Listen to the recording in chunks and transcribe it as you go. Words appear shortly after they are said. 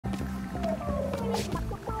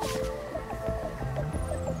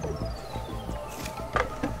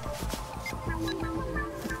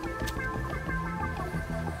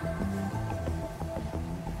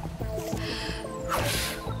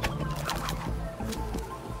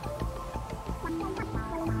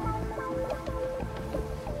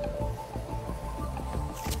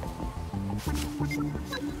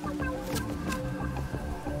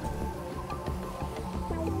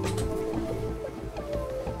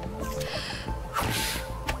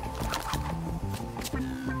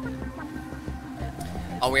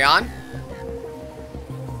Are we on?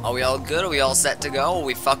 Are we all good? Are we all set to go? Are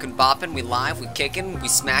we fucking bopping? We live? We kicking? We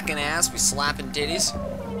smacking ass? We slapping titties?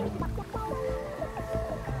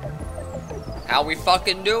 How we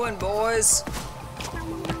fucking doing, boys?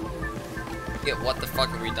 Yeah, what the fuck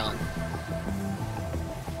have we done?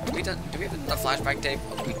 Do we have a flashback tape?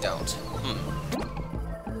 Oh, we don't.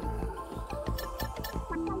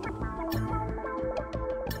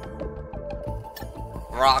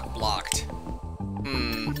 Rock blocked.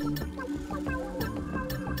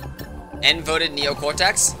 N voted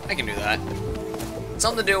Neocortex? I can do that.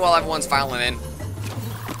 Something to do while everyone's filing in.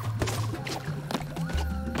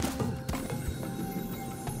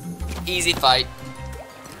 Easy fight.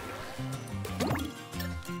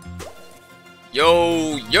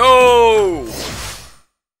 Yo, yo!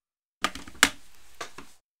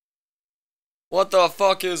 What the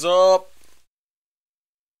fuck is up?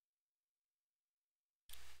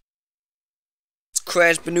 It's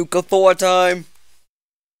Crash Bandicoot 4 time.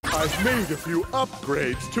 I've made a few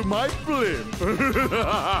upgrades to my blimp.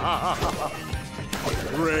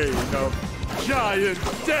 Rain of giant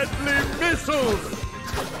deadly missiles.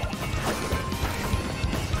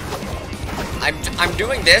 I'm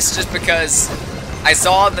doing this just because I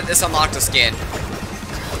saw that this unlocked a skin,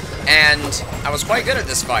 and I was quite good at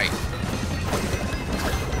this fight.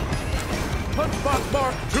 Punchbot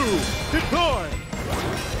Mark II, deploy!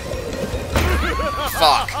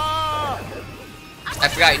 Fuck. I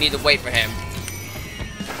forgot you need to wait for him.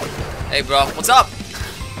 Hey bro, what's up?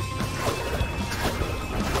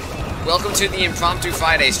 Welcome to the Impromptu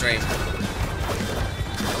Friday stream.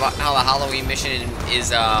 About how the Halloween mission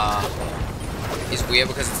is weird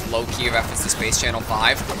because it's low-key reference to Space Channel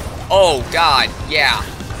 5. Oh god, yeah.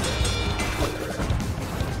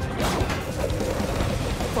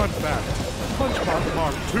 Fun fact, Punchbot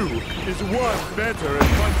Mark II is one better at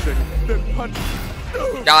punching than punch...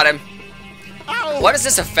 Got him. Ow! What is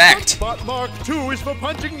this effect? Punchbot Mark II is for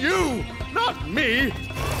punching you, not me.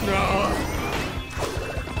 No.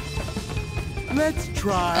 Let's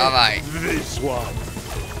try Alright. this one.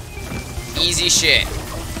 Easy shit.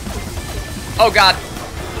 Oh god.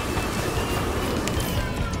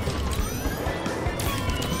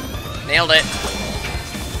 Nailed it.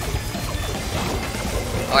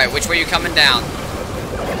 Alright, which way are you coming down?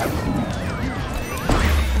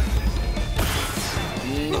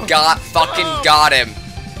 Got him.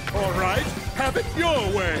 Alright, have it your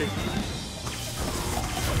way.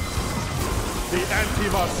 The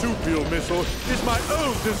anti-marsupial missile is my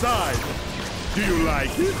own design. Do you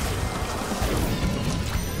like it?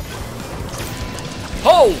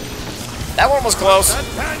 Oh! That one was close. That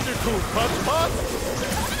Bandicoot, Punchbot.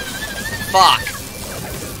 Fuck.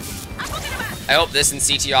 I hope this in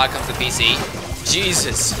CTR comes to PC.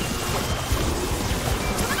 Jesus.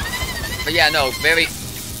 But yeah, no, very...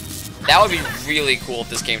 That would be really cool if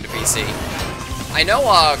this came to PC. I know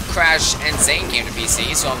Crash and Zane came to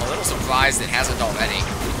PC, so I'm a little surprised it hasn't already,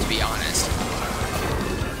 to be honest.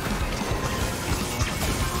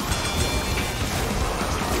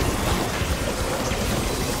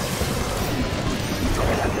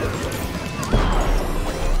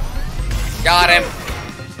 Got him.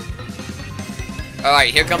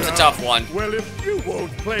 Alright, here comes a tough one. Well, if you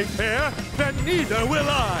won't play fair, then neither will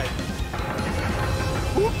I.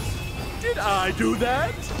 Oops. Did I do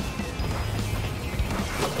that?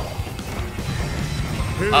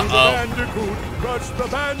 Kill the Bandicoot, crush the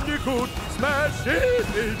Bandicoot, smash in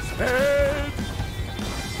its head.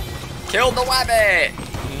 Kill the rabbit!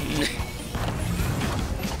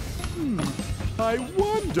 I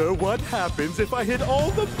wonder what happens if I hit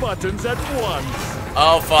all the buttons at once.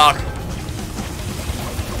 Oh, fuck.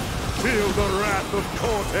 Feel the wrath of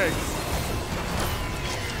Cortex.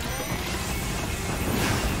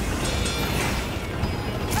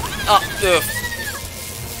 Oh, ugh.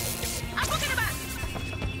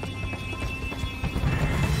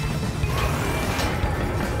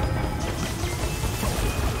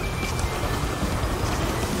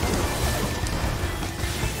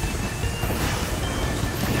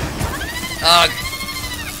 Ugh.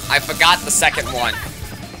 I forgot the second one.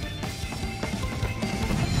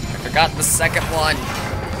 I forgot the second one.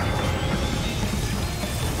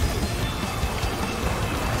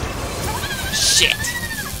 Shit.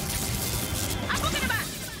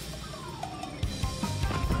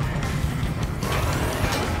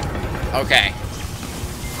 Okay.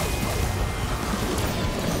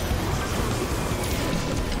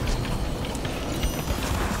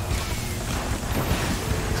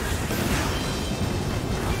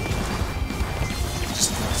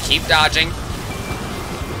 Just keep dodging.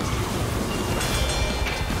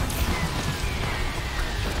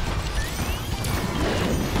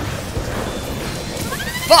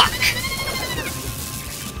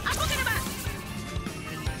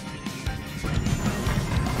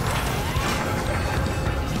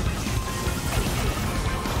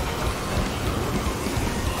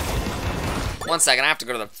 1 second, I have to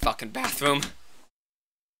go to the fucking bathroom.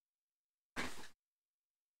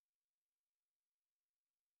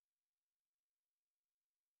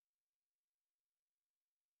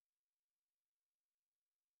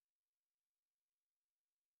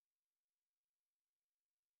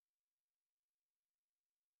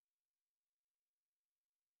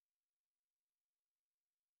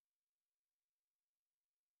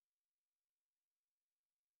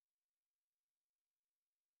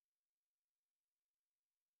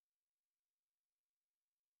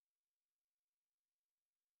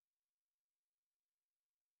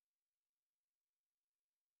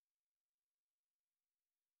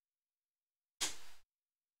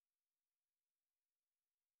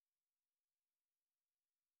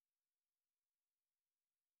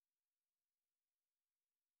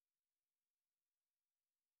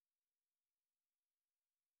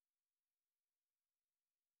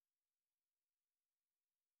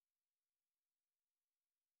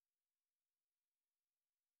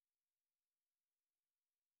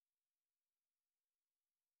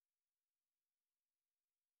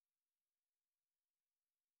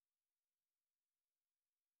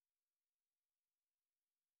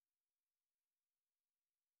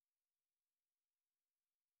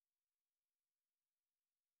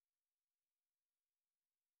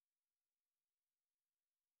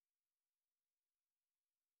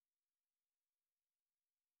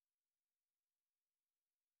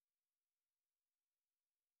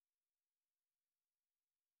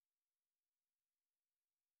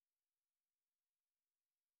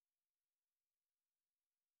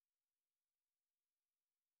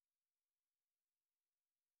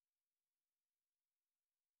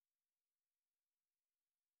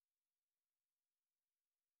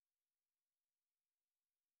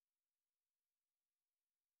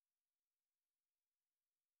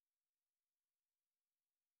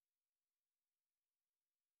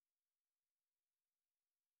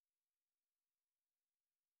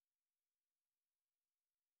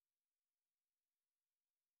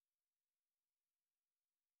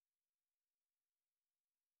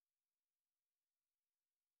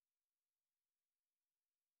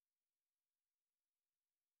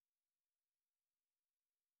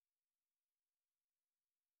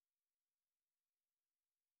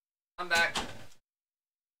 I'm back.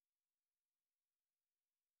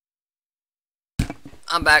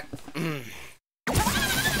 I'm back.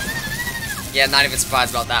 Yeah, not even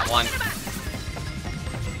surprised about that one.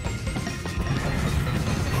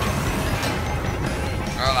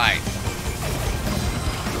 Alright.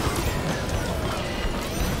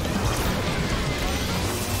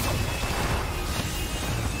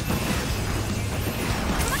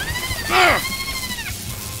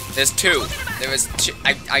 There's two. There is two.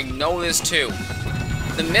 I know there's two.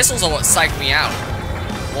 The missiles are what psyched me out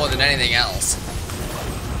more than anything else.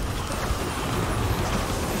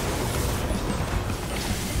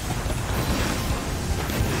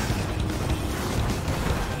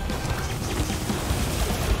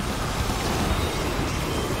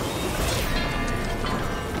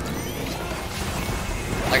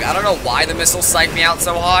 Like, I don't know why the missiles psyched me out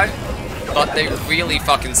so hard, but they really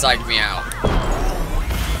fucking psyched me out.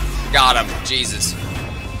 Got him. Jesus.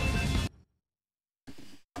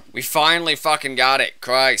 We finally fucking got it.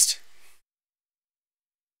 Christ.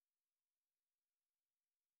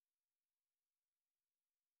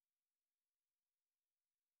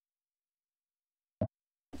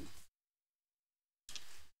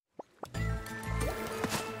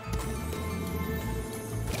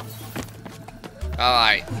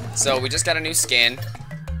 Alright. So, we just got a new skin.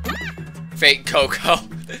 Fake Coco.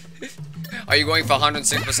 Are you going for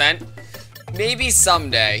 106%? Maybe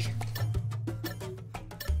someday.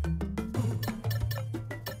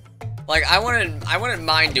 Like, I wouldn't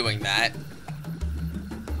mind doing that.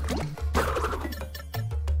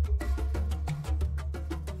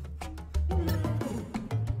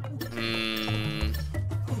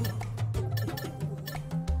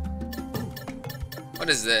 What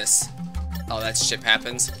is this? Oh, that ship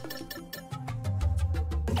happens.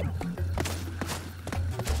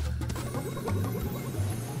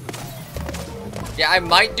 Yeah, I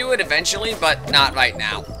might do it eventually, but not right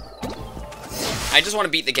now. I just want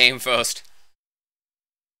to beat the game first.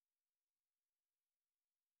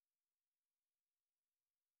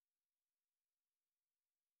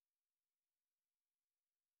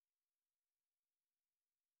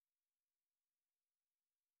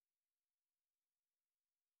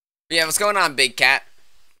 Yeah, what's going on, Big Cat?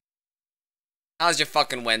 How's your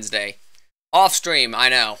fucking Wednesday? Off stream, I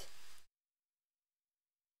know.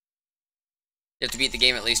 You have to beat the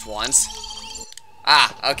game at least once.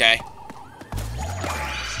 Ah, okay.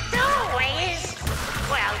 So, where is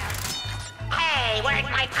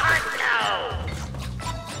cart go?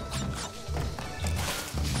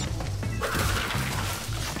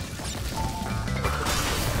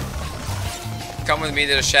 Come with me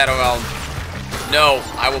to the Shadow Realm. No,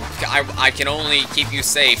 I can only keep you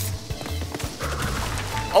safe.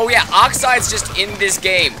 Oh yeah, Oxide's just in this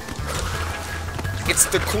game. It's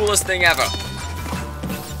the coolest thing ever.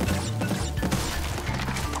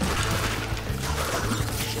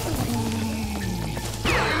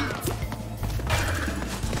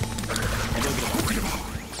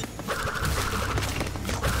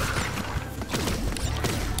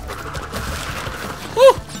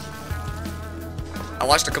 I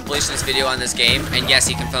watched a completionist video on this game, and yes,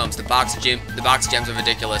 he confirms the box gems are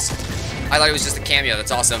ridiculous. I thought it was just a cameo.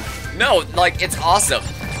 That's awesome. No, like, it's awesome.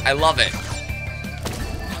 I love it.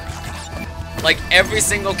 Like, every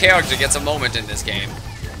single character gets a moment in this game.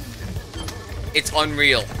 It's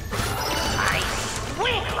unreal. I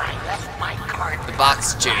swear I left my cart. The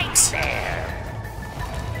box gems. Right there.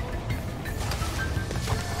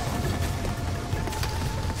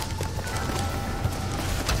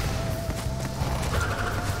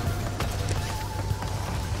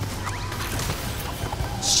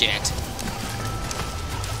 Shit.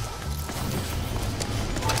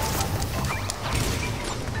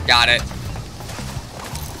 Got it.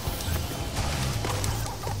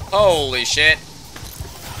 Holy shit.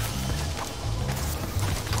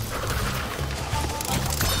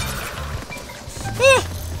 Whew.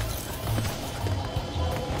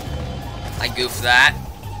 I goofed that.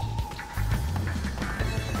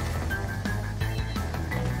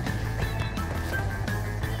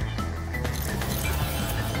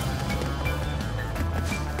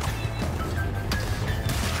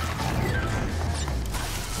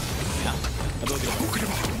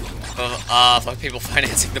 Fuck people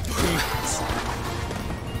financing the booms.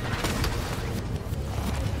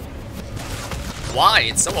 Why?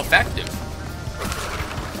 It's so effective.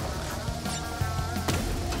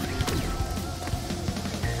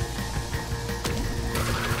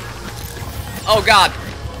 Oh god.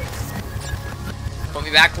 Put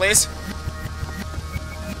me back, please.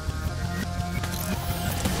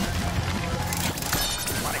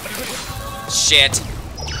 Shit.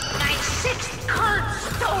 My sixth cart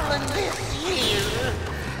stolen this year.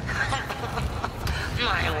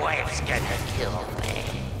 My wife's gonna kill me.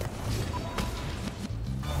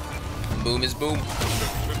 Boom is boom.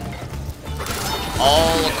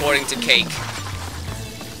 All according to Cake.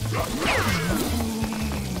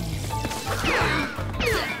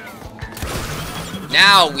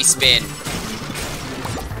 Now we spin.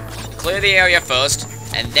 Clear the area first,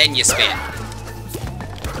 and then you spin.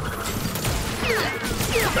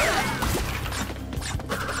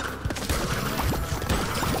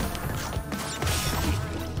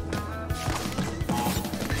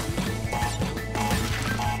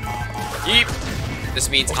 Yeep. This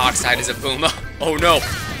means Oxide is a boomer. Oh no.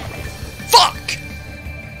 Fuck!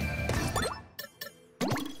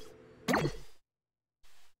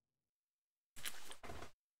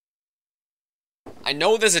 I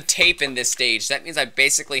know there's a tape in this stage. That means I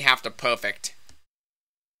basically have to perfect.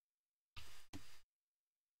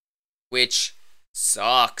 Which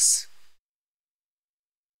sucks.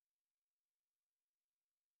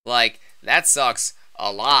 Like, that sucks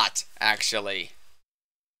a lot, actually.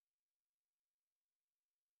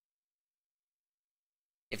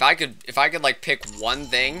 If I could like pick one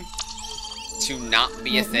thing to not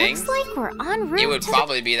be a thing, looks like we're en route it would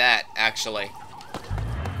probably be that, actually.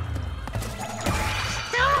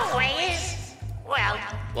 Stowaways? Well,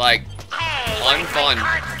 Like, hey, unfun. where'd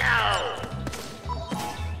my cart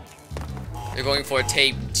go? You're going for a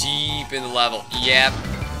tape deep in the level. Yep.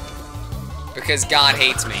 Because God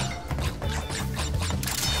hates me.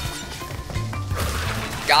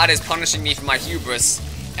 God is punishing me for my hubris,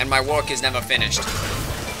 and my work is never finished.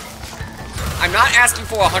 I'm not asking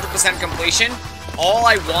for 100% completion. All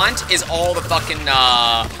I want is all the fucking,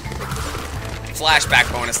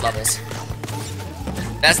 flashback bonus levels.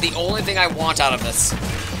 That's the only thing I want out of this.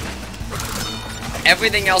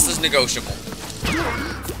 Everything else is negotiable.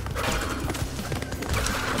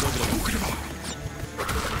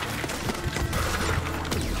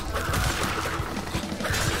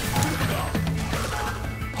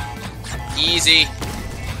 Easy.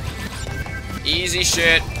 Easy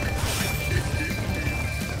shit.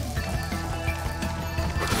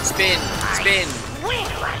 Spin, spin. Where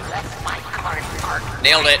I left my cart parked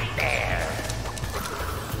Nailed it. right there.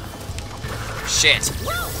 Shit.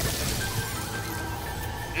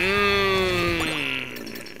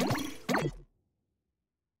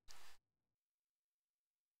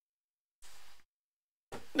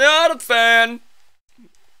 Not a fan.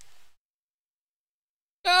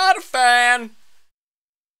 Not a fan.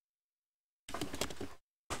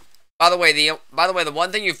 By the way, the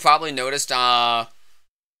one thing you've probably noticed on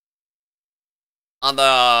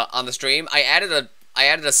the stream, I added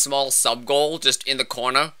a small sub goal just in the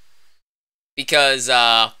corner because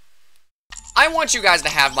I want you guys to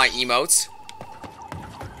have my emotes.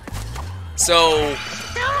 So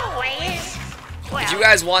if you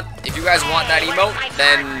guys want that emote,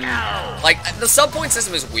 then like the sub point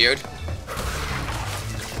system is weird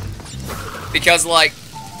because like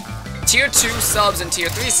tier 2 subs and tier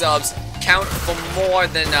 3 subs count for more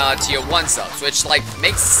than tier 1 subs, which like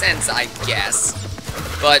makes sense, I guess,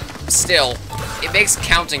 but still it makes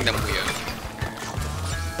counting them weird.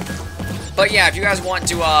 But yeah, if you guys want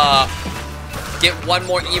to get one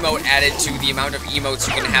more emote added to the amount of emotes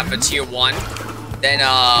you can have for tier 1, then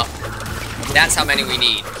that's how many we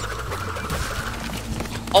need.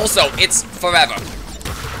 Also, it's forever.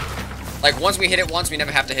 Like once we hit it once, we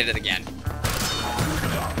never have to hit it again.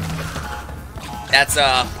 That's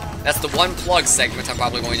the one plug segment I'm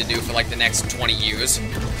probably going to do for like the next 20 years.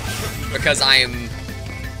 Because I am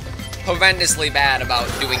horrendously bad about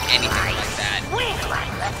doing anything like that.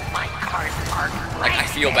 Like, I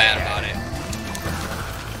feel bad about it.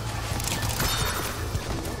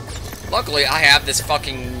 Luckily, I have this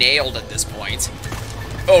fucking nailed at this point.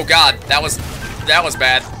 Oh god, that was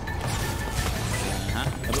bad.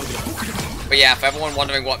 But yeah, for everyone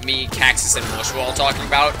wondering what me, Caxus, and Bush were all talking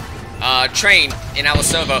about, Train in our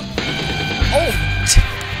server. Oh!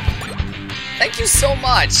 Thank you so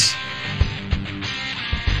much!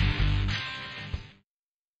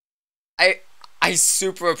 I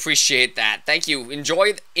super appreciate that. Thank you.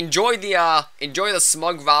 Enjoy the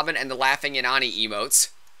Smug Robin and the Laughing Inani emotes.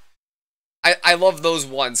 I love those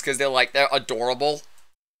ones because they're adorable.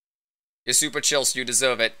 You're super chill, so you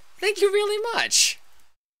deserve it. Thank you really much.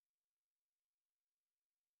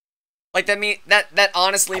 Like that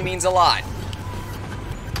honestly means a lot.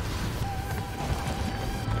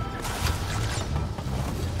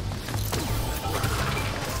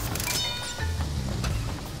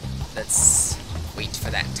 Let's wait for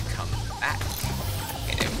that to come back.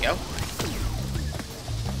 Okay, there we go.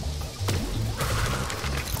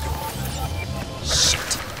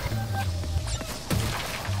 Shit.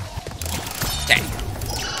 Okay.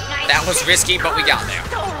 That was risky, but we got there.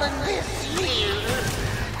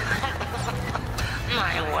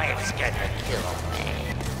 My wife's gonna kill me.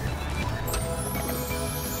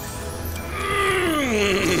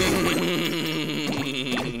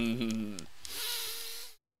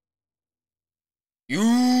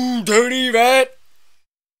 You dirty rat!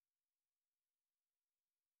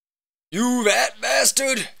 You rat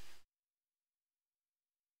bastard!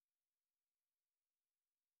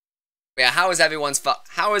 Yeah, how is everyone's Friday?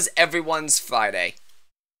 How is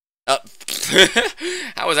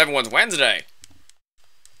everyone's Wednesday?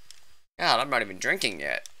 God, I'm not even drinking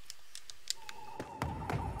yet.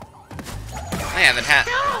 I haven't had...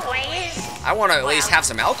 I want to at least have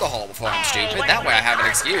some alcohol before I'm stupid. That way I have an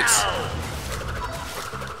excuse.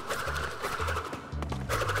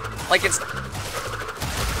 Like it's...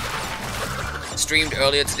 Streamed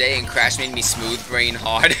earlier today and Crash made me smooth brain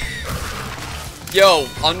hard. Yo,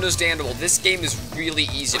 understandable. This game is really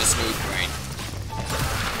easy to smooth brain.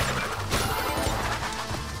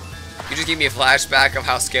 You just gave me a flashback of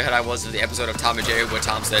how scared I was of the episode of Tom and Jerry where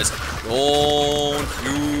Tom says, "Don't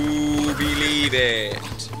you believe it?"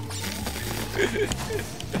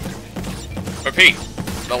 Repeat,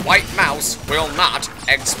 the white mouse will not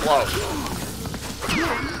explode.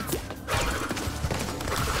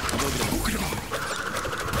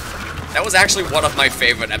 That was actually one of my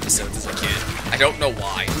favorite episodes as a kid. I don't know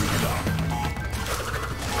why.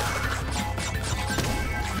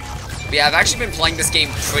 But yeah, I've actually been playing this game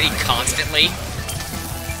pretty constantly.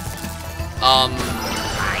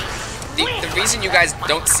 The reason you guys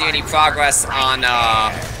don't see any progress on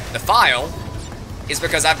the file is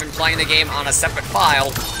because I've been playing the game on a separate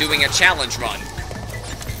file doing a challenge run.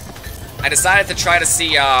 I decided to try to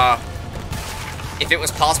see if it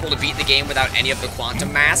was possible to beat the game without any of the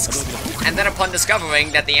quantum masks, and then upon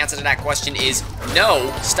discovering that the answer to that question is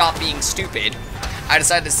no, stop being stupid, I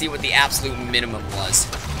decided to see what the absolute minimum was.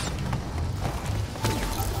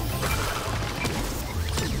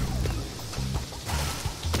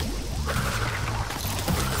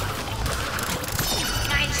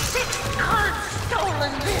 My 6 cards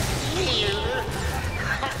stolen this year.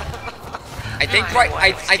 I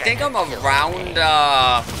think I'm around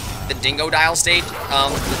the Dingo Dial stage,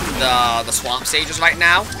 the swamp stages right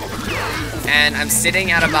now, and I'm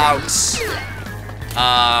sitting at about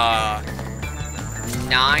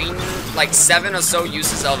 7 or so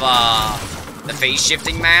uses of the the phase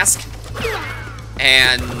shifting mask,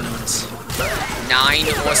 and 9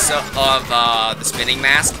 or so of the spinning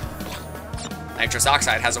mask. Nitrous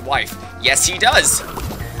Oxide has a wife. Yes, he does.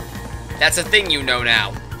 That's a thing you know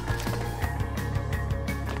now.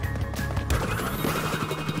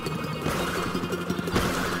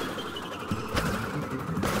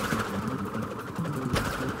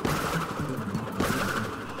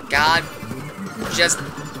 God, just...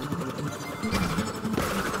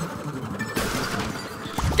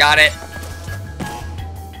 Got it.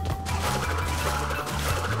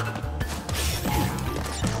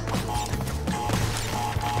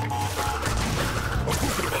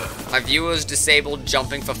 My viewers disabled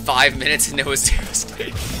jumping for 5 minutes and it was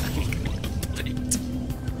devastating.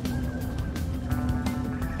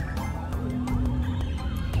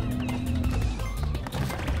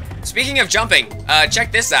 Speaking of jumping,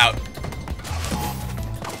 check this out.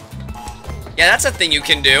 Yeah, that's a thing you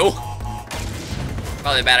can do.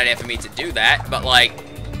 Probably a bad idea for me to do that, but like,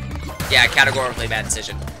 yeah, categorically bad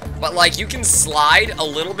decision. But like, you can slide a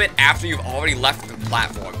little bit after you've already left the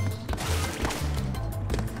platform.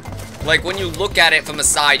 Like, when you look at it from the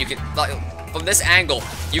side, you can, like, from this angle,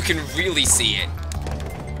 you can really see it.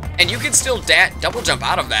 And you can still double jump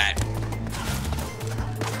out of that.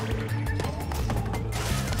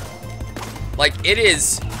 Like, it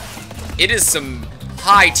is some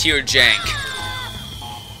high-tier jank.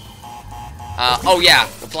 Oh yeah,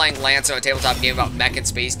 we're playing Lancer, a tabletop game about mech and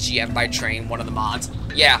space, GM by Train, one of the mods.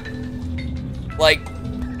 Yeah. Like,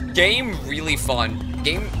 game really fun.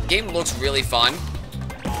 Game looks really fun.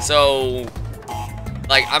 So,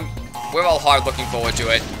 like, we're all hard looking forward to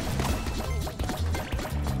it.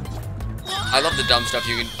 I love the dumb stuff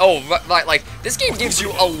you can, oh, right, like, this game gives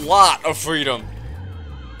you a lot of freedom.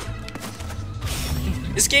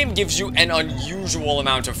 This game gives you an unusual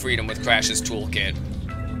amount of freedom with Crash's toolkit.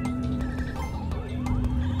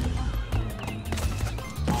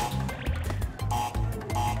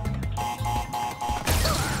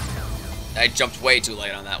 I jumped way too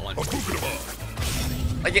late on that one.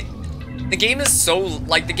 Like, the game is so,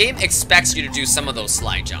 like, the game expects you to do some of those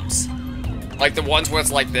slide jumps. Like, the ones where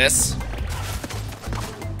it's like this.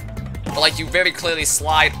 But, like, you very clearly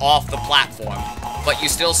slide off the platform, but you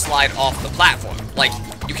still slide off the platform. Like,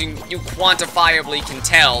 you quantifiably can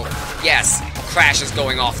tell, yes, Crash is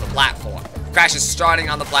going off the platform. Crash is starting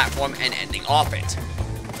on the platform and ending off it.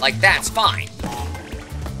 Like, that's fine.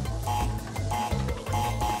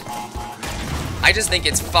 I just think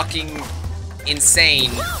it's fucking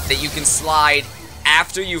insane that you can slide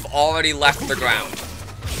after you've already left the ground.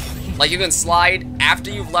 Like, you can slide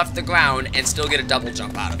after you've left the ground and still get a double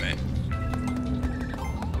jump out of it.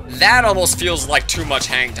 That almost feels like too much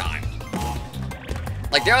hang time.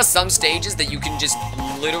 Like, there are some stages that you can just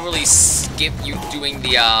literally skip you doing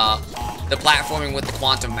the platforming with the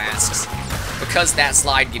quantum masks, because that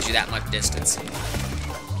slide gives you that much distance.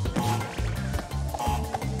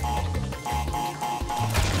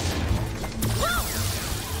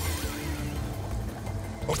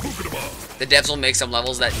 The devs will make some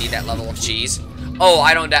levels that need that level of cheese. Oh,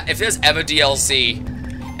 I don't doubt. If there's ever DLC,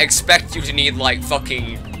 expect you to need, like,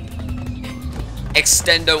 fucking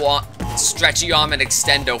stretchy arm and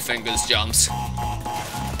extendo fingers jumps.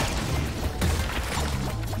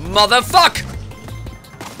 Motherfuck!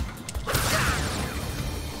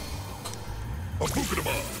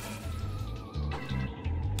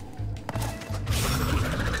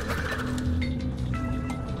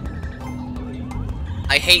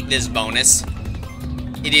 I hate this bonus.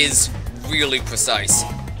 It is really precise.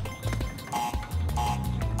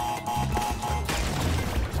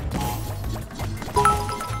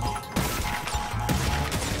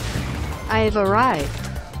 I've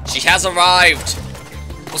arrived. She has arrived.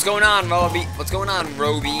 What's going on, Robine? What's going on,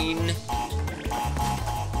 Robine?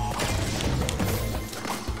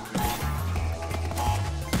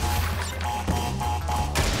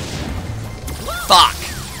 Fuck.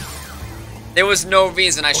 There was no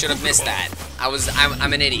reason I should have missed that.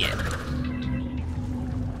 I'm an idiot.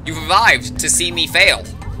 You've arrived to see me fail.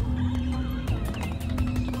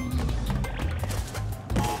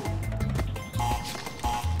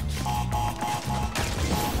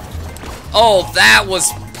 Oh, that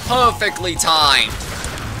was perfectly timed.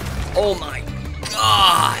 Oh my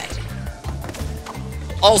god.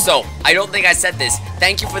 Also, I don't think I said this.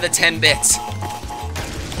 Thank you for the 10 bits.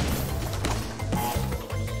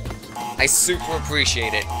 I super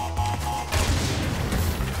appreciate it.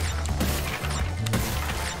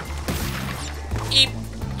 Eep.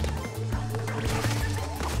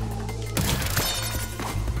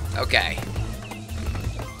 Okay.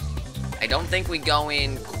 I don't think we go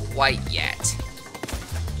in quite yet.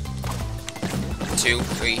 2,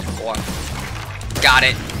 3, 4. Got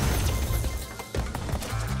it.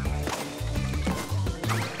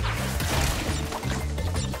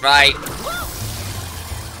 Right.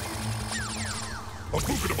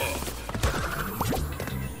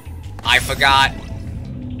 I forgot.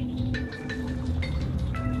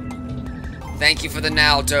 Thank you for the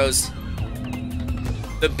Narutos.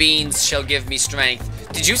 The beans shall give me strength.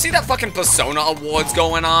 Did you see that fucking Persona Awards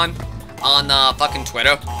going on fucking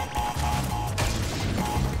Twitter?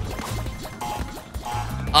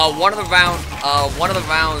 One of the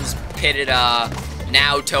rounds pitted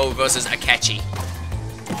Naruto versus Akechi,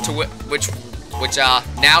 which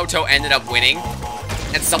Naruto ended up winning,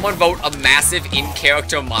 and someone wrote a massive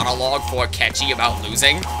in-character monologue for Akechi about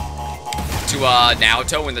losing to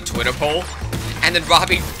Naruto in the Twitter poll, and then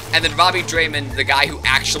Robbie Draymond, the guy who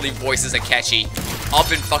actually voices Akechi,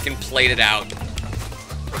 up and fucking played it out.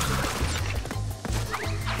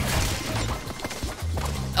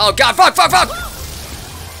 Oh god, fuck!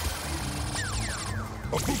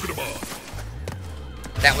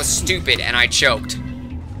 That was stupid, and I choked.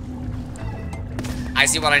 I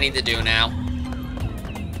see what I need to do now.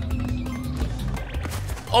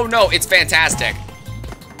 Oh no, it's fantastic.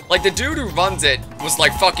 Like, the dude who runs it was,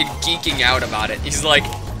 like, fucking geeking out about it. He's like,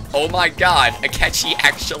 oh my god, Akechi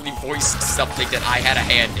actually voiced something that I had a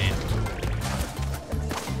hand in.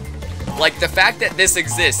 Like, the fact that this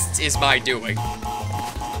exists is my doing.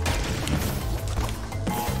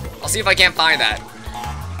 I'll see if I can't find that.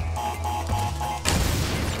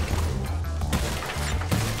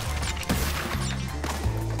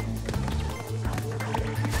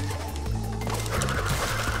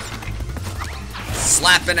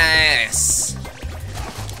 Slapping ass.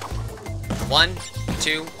 1,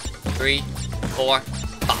 2, 3, 4,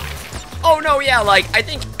 5. Oh no, yeah, like, I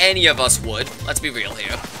think any of us would. Let's be real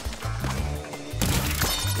here.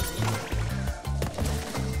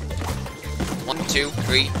 One, 2,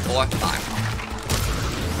 3, 4, 5.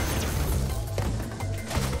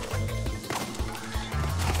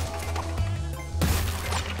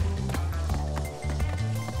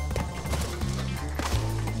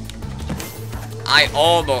 I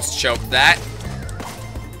almost choked that.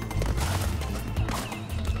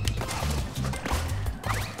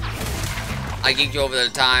 I geeked over the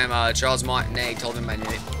time Charles Martinet told me my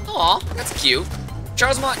name. Aw, that's cute.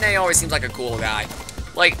 Charles Martinet always seems like a cool guy.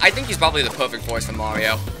 Like, I think he's probably the perfect voice for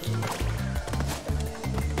Mario.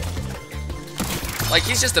 Like,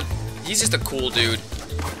 he's just a cool dude.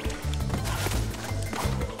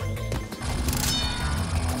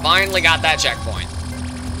 Finally got that checkpoint.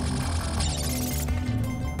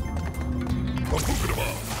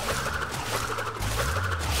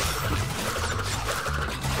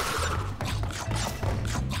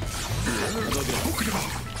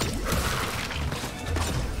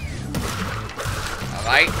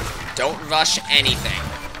 Alright, don't rush anything.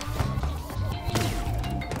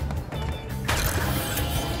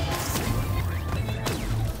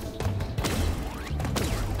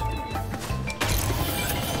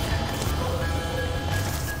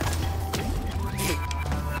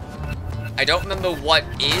 I don't remember what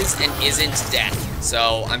is and isn't death,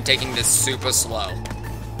 so I'm taking this super slow.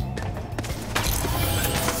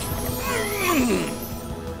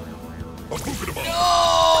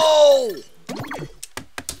 No!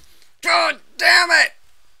 God damn it!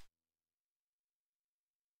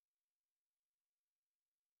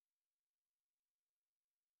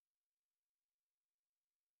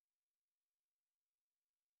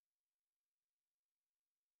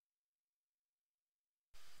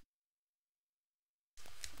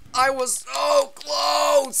 I was so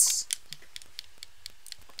close!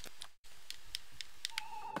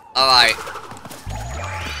 Alright.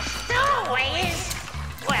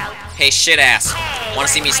 Well, Hey, shit ass. Wanna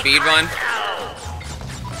see me speedrun?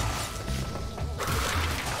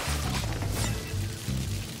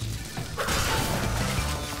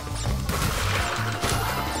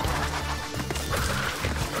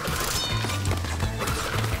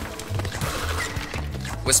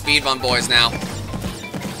 We're speedrun boys now.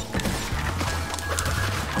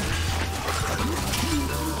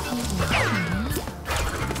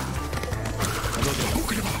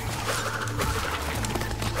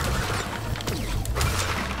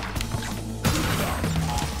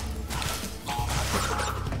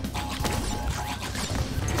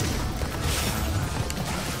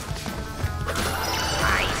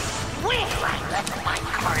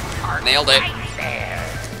 Nailed it.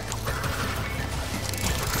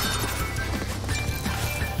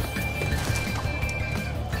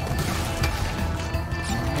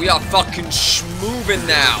 We are fucking schmovin'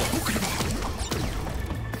 now.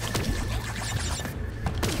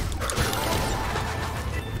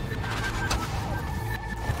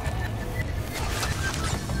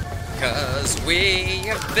 We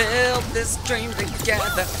have built this dream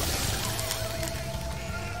together.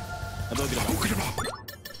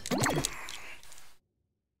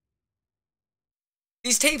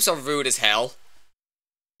 These tapes are rude as hell.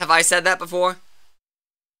 Have I said that before?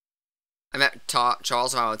 I met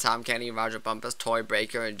Charles around with Tom Kenny, Roger Bumpus, Toy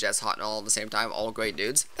Breaker, and Jess Houghton all at the same time. All great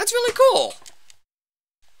dudes. That's really cool.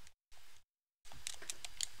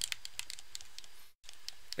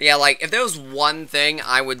 But yeah, like, if there was one thing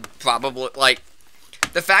I would probably, like,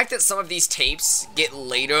 the fact that some of these tapes get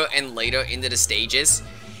later and later into the stages,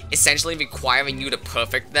 essentially requiring you to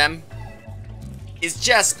perfect them, is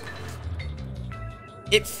just,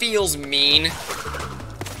 it feels mean.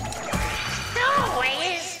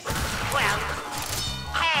 Always. Well,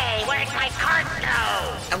 hey, where'd my cart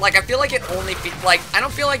go? And like, I feel like it only like, I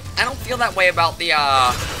don't feel that way about the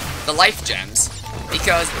life gems.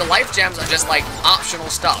 Because the life gems are just like optional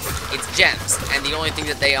stuff. It's gems. And the only thing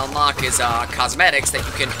that they unlock is cosmetics that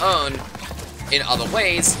you can earn in other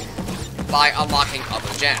ways by unlocking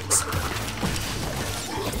other gems.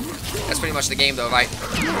 That's pretty much the game though, right?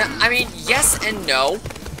 I mean, yes and no.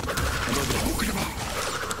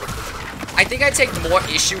 I think I take more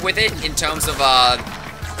issue with it in terms of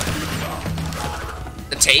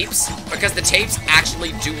the tapes, because the tapes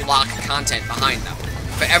actually do lock content behind them.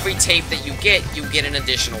 For every tape that you get an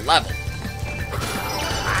additional level.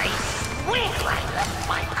 I swear I left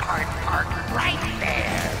my cart parked right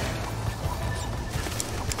there.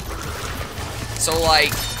 So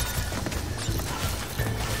like,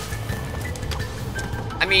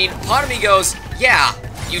 I mean, part of me goes, yeah,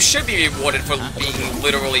 you should be rewarded for being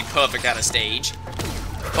literally perfect at a stage.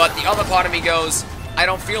 But the other part of me goes, I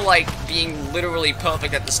don't feel like being literally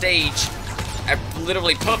perfect at the stage,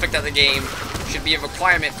 literally perfect at the game, should be a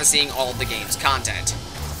requirement for seeing all of the game's content.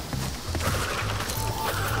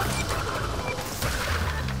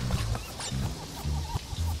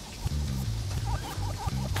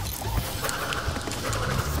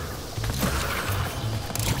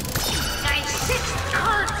 My sixth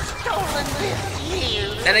cart stolen this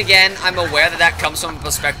year. Then again, I'm aware that that comes from a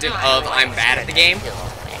perspective of I'm bad at the game.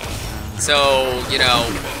 So, you know,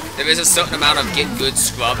 there is a certain amount of get good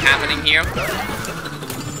scrub happening here.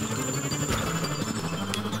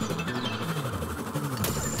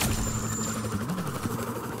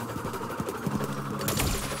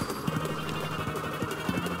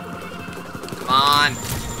 Come on.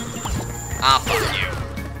 Ah, fuck you.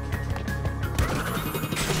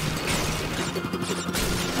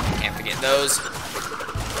 Can't forget those.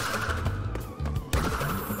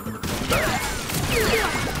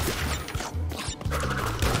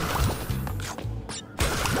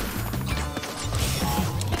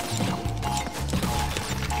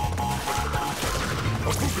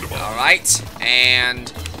 Alright, and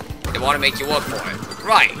they want to make you work for it.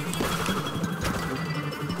 Right.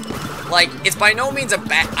 Like, it's by no means a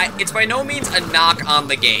it's by no means a knock on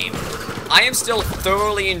the game. I am still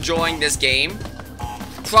thoroughly enjoying this game.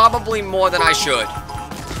 Probably more than I should.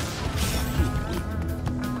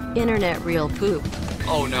 Internet real poop.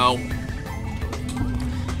 Oh no.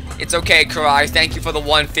 It's okay, Karai. Thank you for the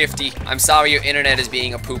 150. I'm sorry your internet is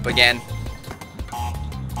being a poop again.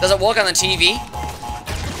 Does it work on the TV?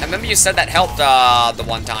 I remember you said that helped the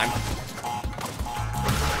one time.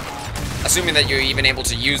 Assuming that you're even able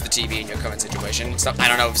to use the TV in your current situation. So, I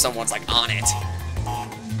don't know if someone's like on it.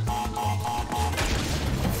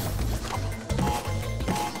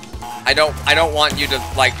 I don't want you to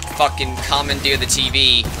like fucking commandeer the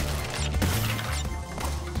TV.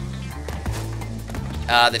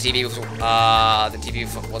 The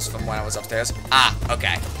TV was from when I was upstairs. Ah,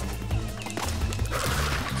 okay.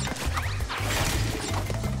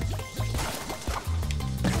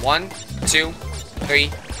 One, two,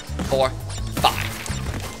 three, 4, 5.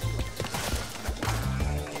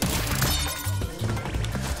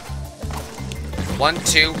 One,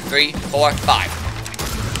 two, three, 4, 5.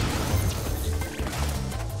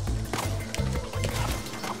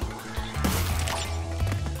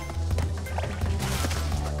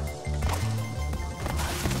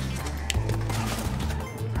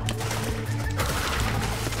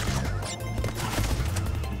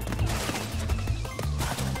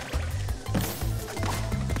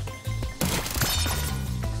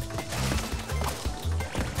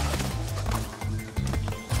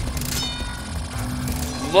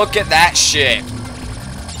 Look at that shit.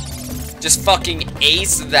 Just fucking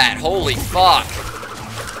ace that. Holy fuck.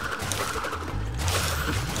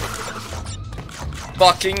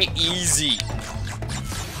 Fucking easy.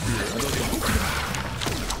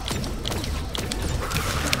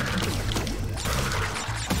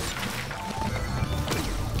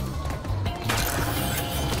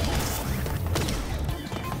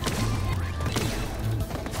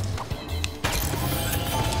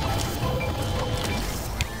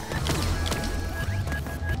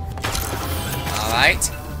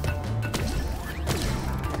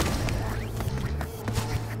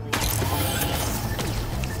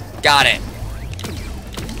 Got it.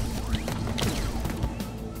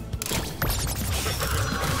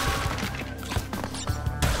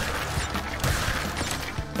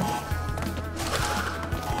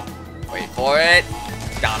 Wait for it.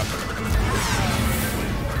 Got him.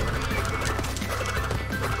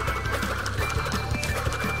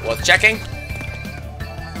 Worth checking.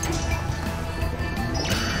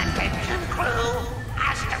 Attention crew,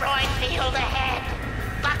 asteroid field ahead.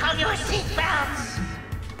 Buckle your seatbelts.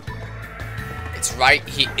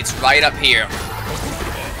 It's right up here.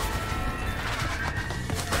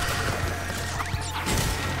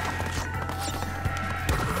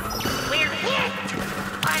 We're hit.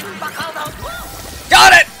 Unbuckle those.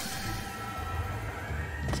 Got it!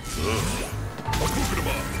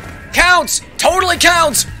 Counts! Totally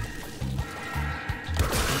counts!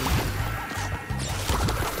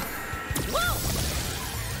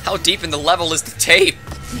 How deep in the level is the tape?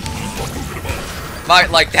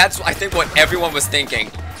 Like, that's, I think, what everyone was thinking.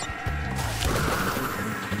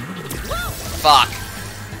 Fuck.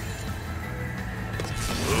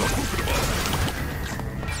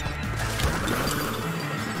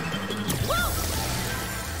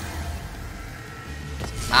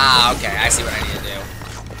 Ah, okay, I see what I need to do.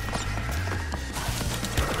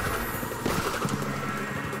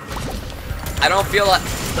 I don't feel like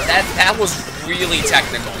that was really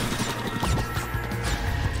technical.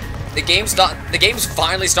 The game's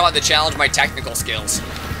finally starting to challenge my technical skills.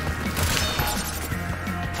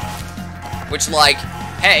 Which, like,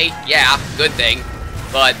 hey, yeah, good thing,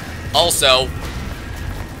 but also,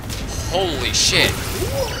 holy shit.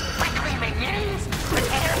 Quickly, minions!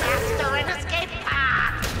 Prepare master and escape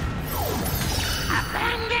pod!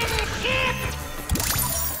 Abandon ship!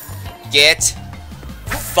 Get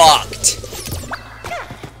fucked.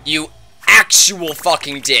 You actual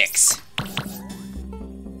fucking dicks.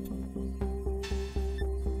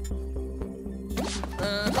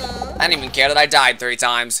 I didn't even care that I died 3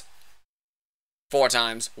 times. 4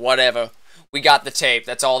 times. Whatever. We got the tape.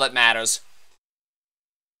 That's all that matters.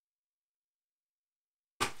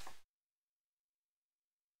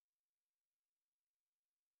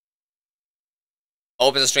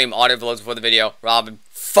 Open the stream. Audio vlogs before the video. Robin.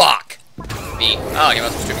 Fuck! Me. Oh, he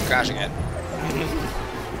must be streaming crashing it.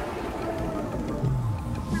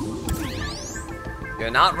 You're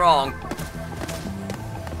not wrong.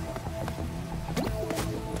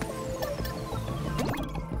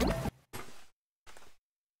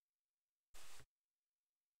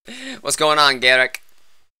 What's going on, Garrick?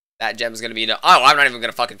 That gem's gonna be no. Oh, I'm not even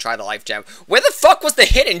gonna fucking try the life gem. Where the fuck was the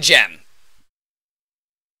hidden gem?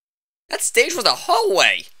 That stage was a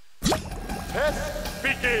hallway. Test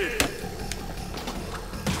begin.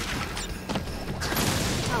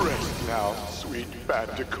 Rest now, sweet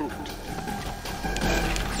Bandicoot.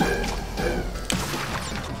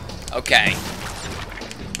 Okay.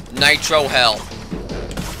 Nitro hell.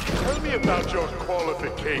 Tell me about your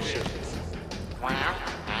qualifications. Well,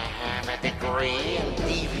 I have a degree in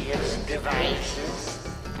devious devices.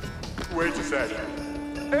 Wait a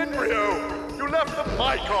second. Embryo, you left the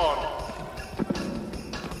mic on.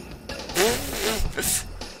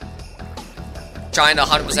 Trying to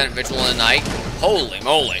 100% Vigil in the Night. Holy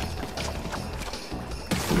moly.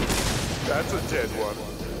 That's a dead one.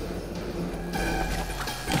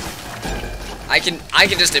 I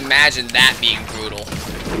can just imagine that being brutal.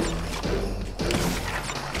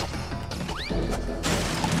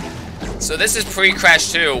 So this is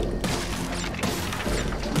pre-Crash 2.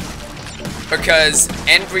 Because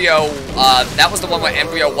Embryo, that was the one where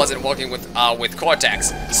Embryo wasn't working with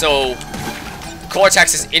Cortex. So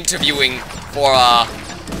Cortex is interviewing for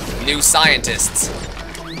new scientists.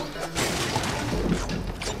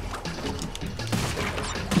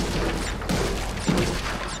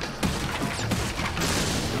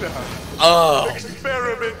 Oh,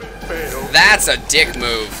 Experiment failed. that's a dick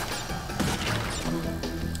move.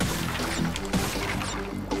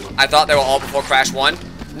 I thought they were all before Crash 1.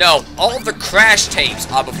 No, all of the Crash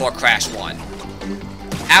tapes are before Crash 1.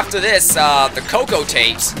 After this, the Coco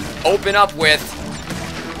tapes open up with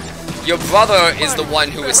your brother is the one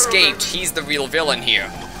who escaped. He's the real villain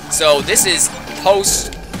here. So this is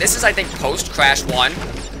I think post Crash 1.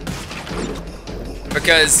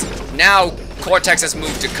 Because now Cortex has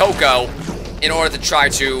moved to Coco in order to try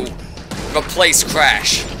to replace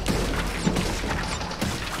Crash.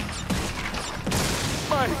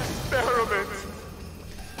 My experiment.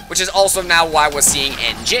 Which is also now why we're seeing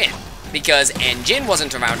N-Jin. Because N-Jin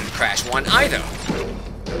wasn't around in Crash 1 either.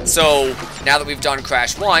 So, now that we've done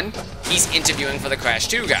Crash 1, he's interviewing for the Crash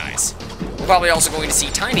 2 guys. We're probably also going to see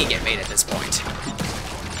Tiny get made at this point.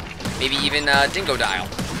 Maybe even Dingo Dial.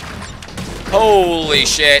 Holy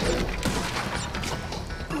shit.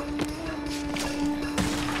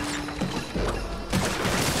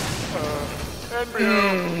 Embryo,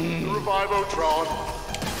 Revivotron.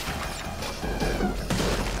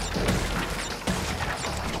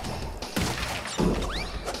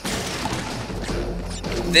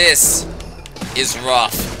 This is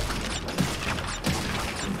rough.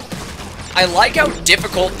 I like how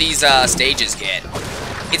difficult these stages get.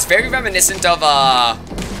 It's very reminiscent of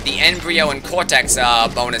the Embryo and Cortex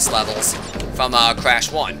bonus levels from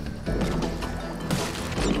Crash 1.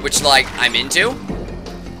 Which, like, I'm into.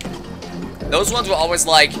 Those ones were always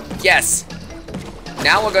like, yes,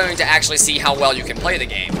 now we're going to actually see how well you can play the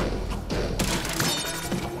game.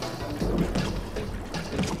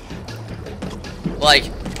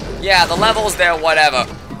 Like, yeah, the level's there, whatever,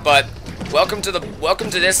 but welcome to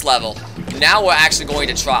this level. Now we're actually going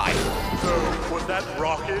to try. So, was that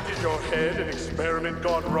rocket in your head an experiment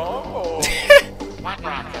gone wrong, or? What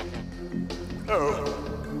rocket?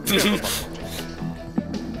 Oh. Never mind.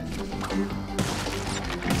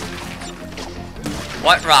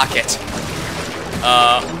 What rocket?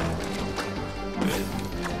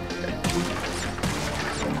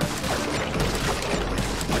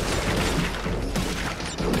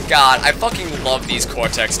 God, I fucking love these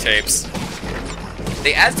Cortex tapes.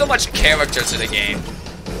 They add so much character to the game.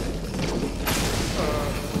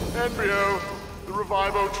 Embryo, the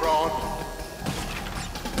Revivotron.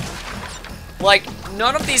 Like,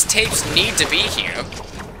 none of these tapes need to be here.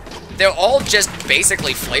 They're all just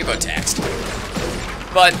basically flavor text.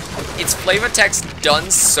 But it's flavor text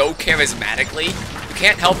done so charismatically, you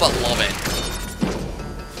can't help but love it.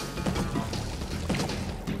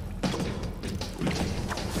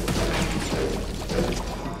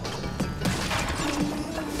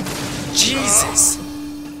 Jesus.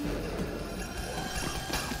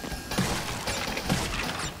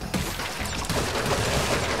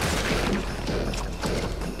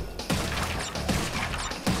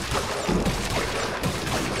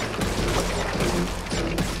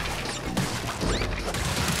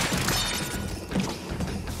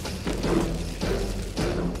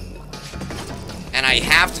 And I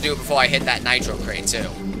have to do it before I hit that nitro crate too.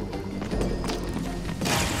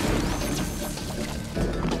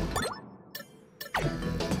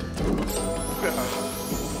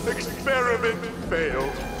 Experiment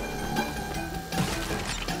failed.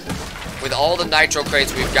 With all the nitro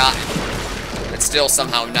crates we've gotten, it's still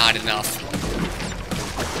somehow not enough.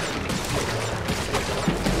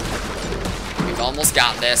 We've almost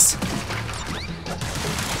got this.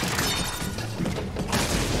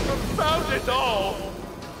 Found it all.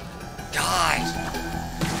 God.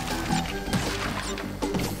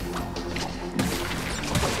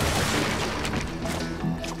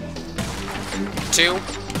 Two,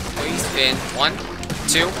 please spin. 1,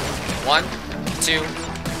 2, 1, 2,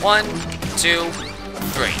 1, 2,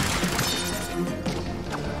 3.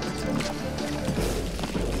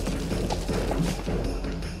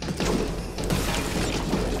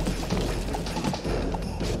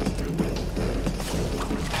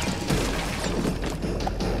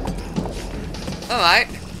 Alright.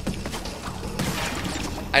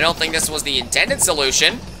 I don't think this was the intended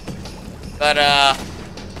solution, but,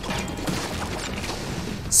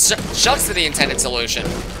 shucks to the intended solution.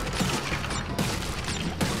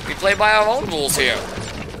 We play by our own rules here.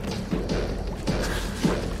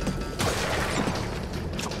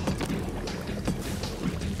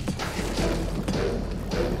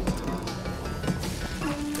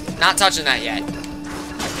 Not touching that yet.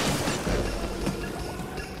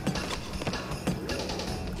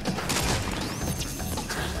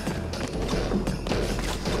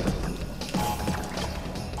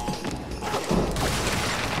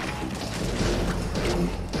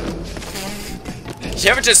 You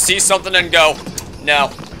ever just see something and go, no.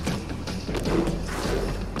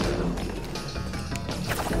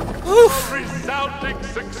 A resounding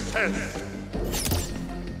success.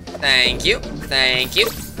 Thank you. Thank you.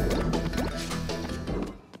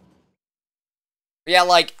 Yeah,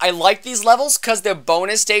 like, I like these levels because they're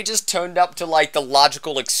bonus stages turned up to, like, the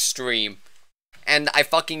logical extreme. And I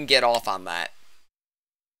fucking get off on that.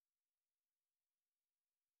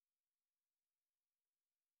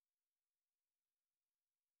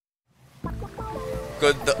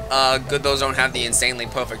 Good those don't have the insanely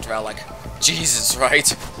perfect relic. Jesus,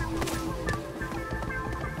 right?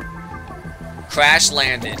 Crash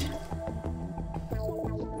landed.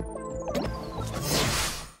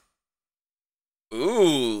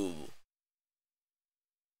 Ooh.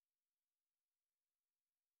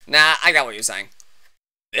 Nah, I got what you're saying.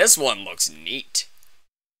 This one looks neat.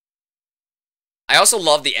 I also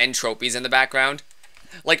love the end trophies in the background.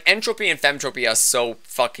 Like, entropy and femtropy are so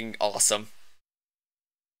fucking awesome.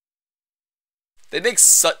 They make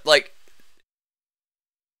such, like...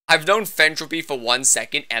 I've known Fentropy for 1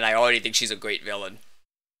 second, and I already think she's a great villain.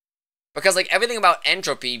 Because, like, everything about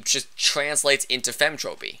entropy just translates into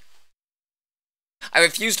femtropy. I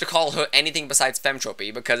refuse to call her anything besides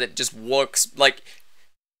femtropy, because it just works, like...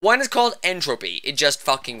 One is called entropy, it just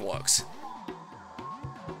fucking works.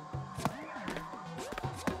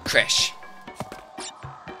 Krish.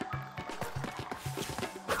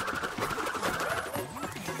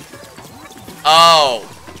 Oh,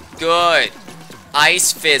 good.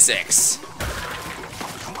 Ice physics.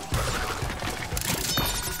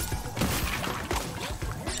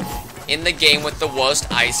 In the game with the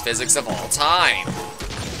worst ice physics of all time.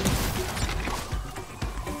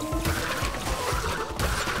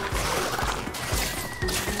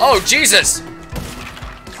 Oh, Jesus!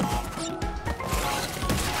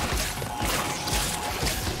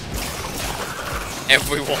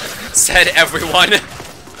 Everyone. Said everyone.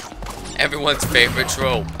 Everyone's favorite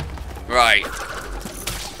trope. Right.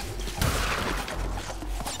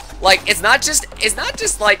 Like, it's not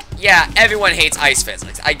just like, yeah, everyone hates ice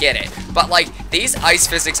physics. I get it. But, like, these ice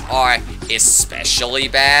physics are especially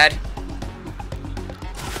bad.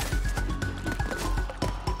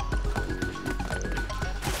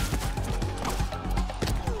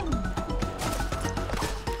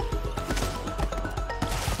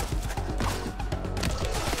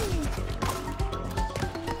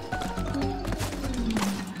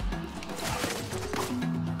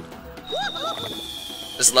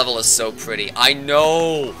 This level is so pretty. I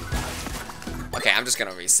know! Okay, I'm just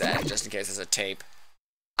gonna reset, just in case there's a tape.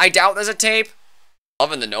 I doubt there's a tape!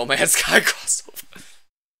 Loving the No Man's Sky crossover.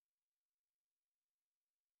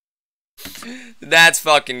 That's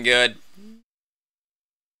fucking good.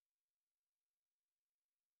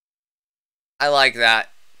 I like that.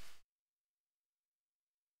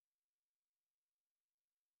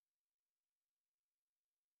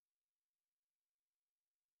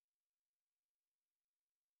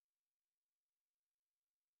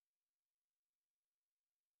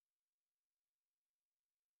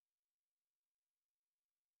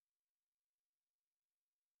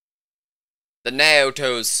 The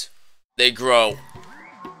Naotos, they grow.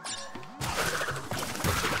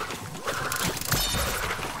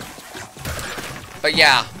 But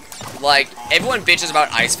yeah, like, everyone bitches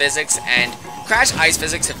about ice physics, and Crash ice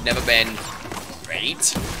physics have never been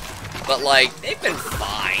great. But, like, they've been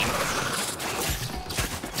fine.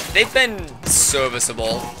 They've been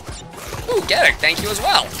serviceable. Ooh, Garrick, thank you as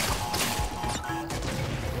well.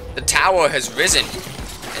 The tower has risen,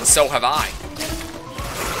 and so have I.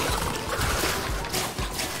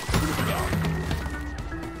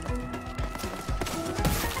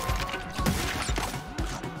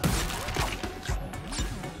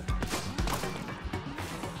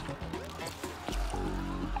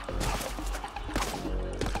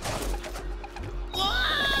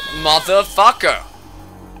 Motherfucker!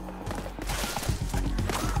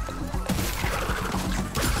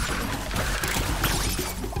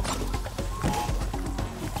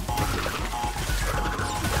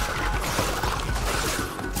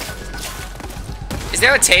 Is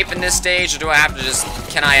there a tape in this stage, or do I have to just...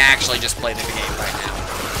 Can I actually just play the game right now?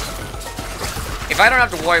 If I don't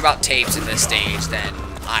have to worry about tapes in this stage, then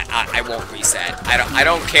I won't reset. I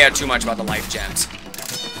don't care too much about the life gems.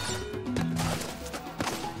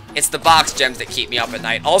 It's the box gems that keep me up at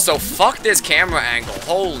night. Also, fuck this camera angle.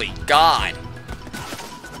 Holy God.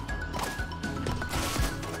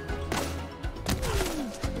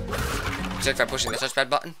 Check by pushing the touchpad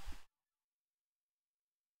button.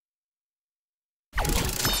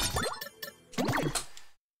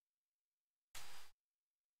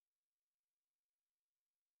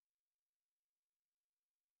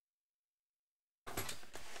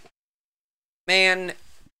 Man...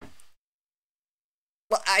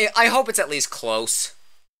 Well, I hope it's at least close.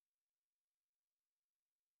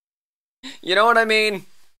 You know what I mean?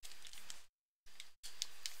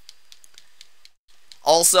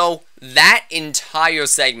 Also, that entire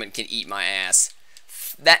segment can eat my ass.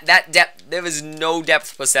 That depth, there is no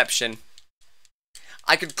depth perception.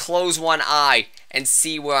 I could close one eye and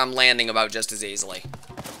see where I'm landing about just as easily.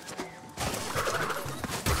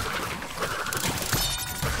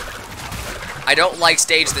 I don't like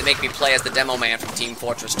stages that make me play as the demo man from Team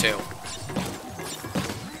Fortress 2.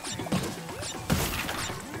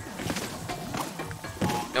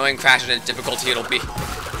 Knowing Crash and its difficulty, it'll be...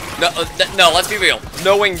 No, let's be real.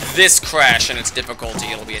 Knowing this Crash and its difficulty,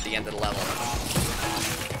 it'll be at the end of the level.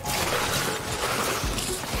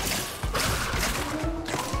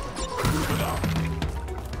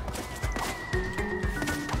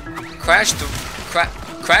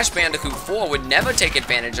 Crash Bandicoot 4 would never take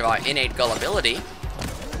advantage of our innate gullibility.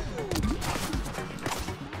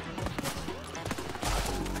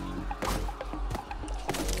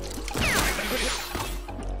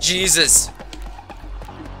 Jesus.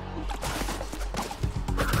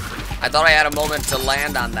 I thought I had a moment to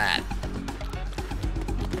land on that.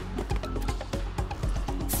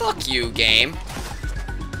 Fuck you, game.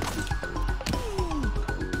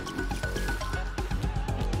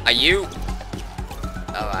 Are you?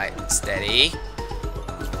 Alright, steady.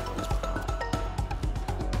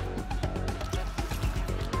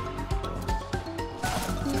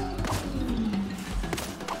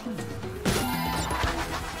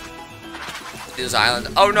 This island.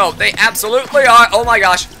 Oh no, they absolutely are. Oh my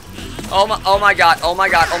gosh. Oh my god. Oh my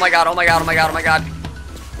god. Oh my god. Oh my god. Oh my god. Oh my god.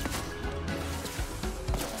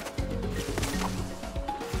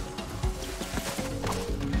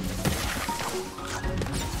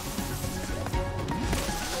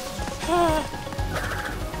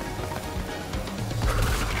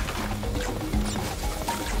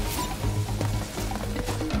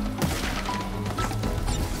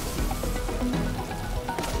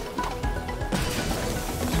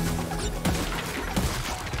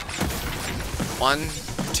 One,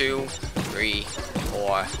 two, three,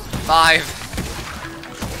 four, five.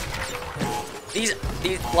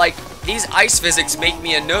 These ice physics make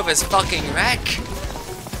me a nervous fucking wreck.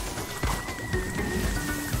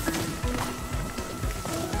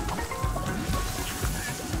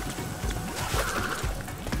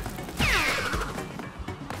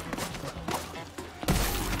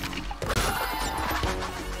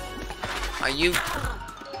 Are you?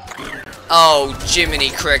 Oh, Jiminy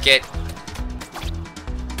Cricket.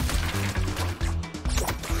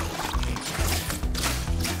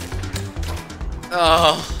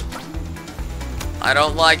 Oh, I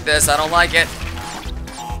don't like this. I don't like it.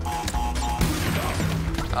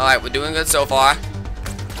 Alright, we're doing good so far.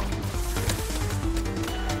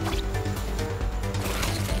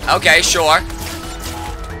 Okay, sure.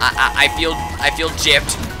 I feel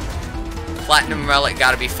gypped. Platinum Relic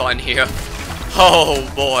gotta be fun here.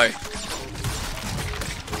 Oh boy.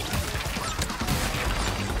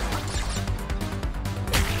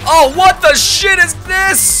 Oh, what the shit is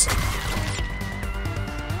this?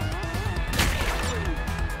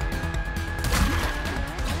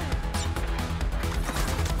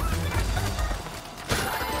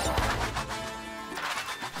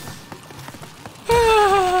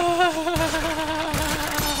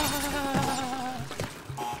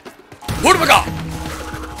 What do we got?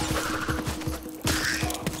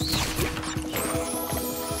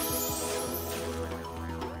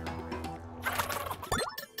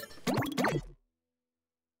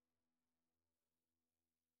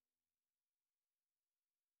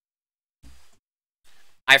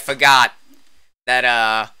 I forgot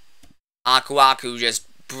that Aku Aku just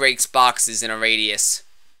breaks boxes in a radius.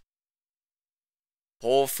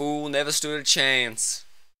 Poor fool never stood a chance.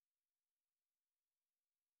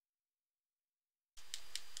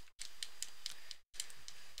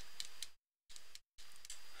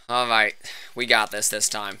 Alright, we got this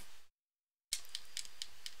time.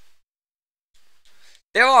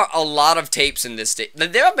 There are a lot of tapes in this state.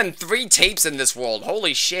 There have been 3 tapes in this world.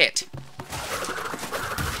 Holy shit.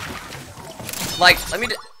 Like,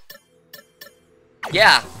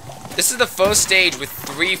 yeah. This is the first stage with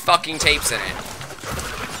 3 fucking tapes in it.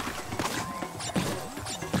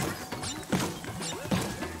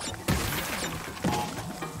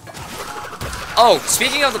 Oh,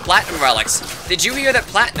 speaking of the Platinum Relics, did you hear that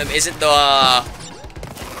Platinum isn't the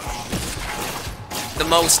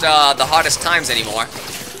hardest times anymore?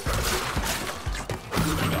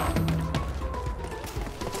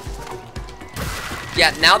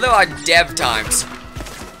 Yeah, now there are dev times.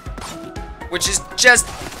 Which is just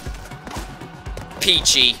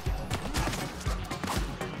peachy.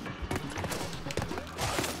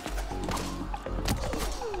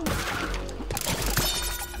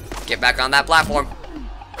 Get back on that platform.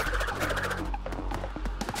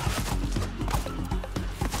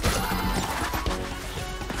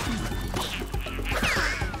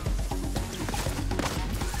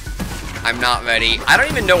 I'm not ready. I don't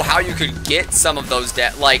even know how you could get some of those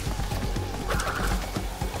like,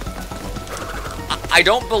 I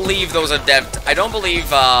don't believe those are dev. I don't believe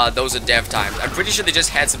those are dev times. I'm pretty sure they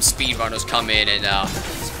just had some speedrunners come in and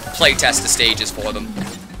play test the stages for them.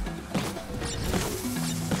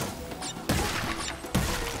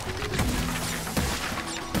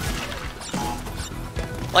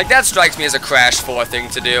 Like, that strikes me as a Crash 4 thing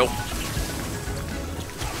to do.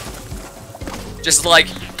 Just, like,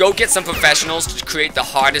 go get some professionals to create the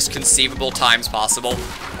hardest conceivable times possible.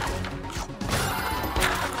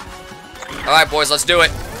 Alright, boys, let's do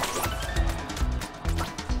it.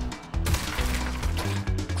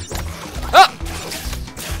 Ah!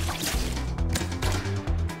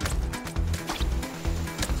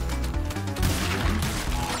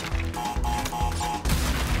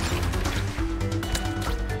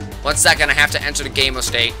 One second, I have to enter the gamer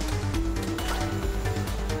state.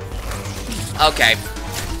 Okay.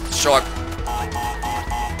 Sure.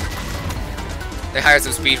 They hired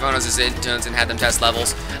some speedrunners as interns and had them test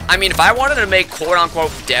levels. I mean, if I wanted to make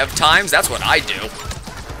quote-unquote dev times, that's what I do.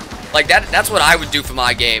 Like, that's what I would do for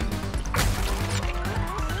my game.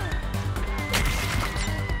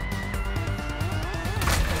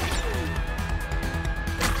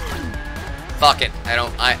 Fuck it.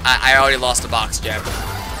 I already lost a box gem.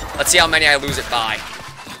 Let's see how many I lose it by.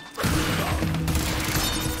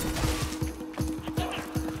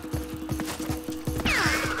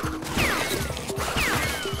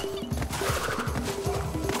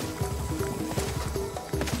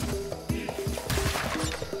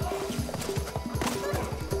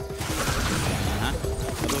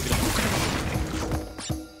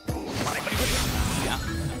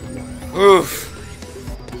 Oof.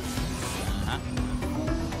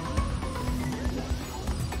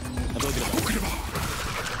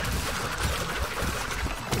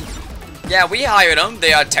 Yeah, we hired them.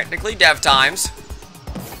 They are technically dev times.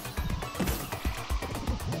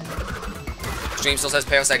 Stream still says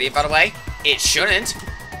Parasite Eve, by the way. It shouldn't.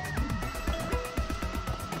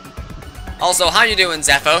 Also, how you doing,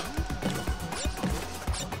 Zephyr?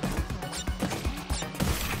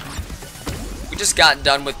 We just got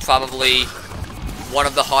done with probably one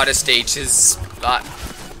of the hardest stages.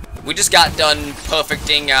 We just got done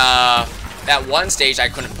perfecting that one stage I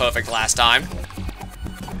couldn't perfect last time.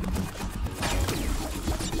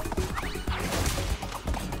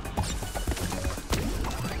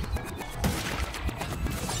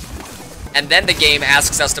 And then the game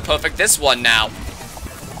asks us to perfect this one now.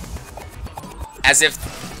 As if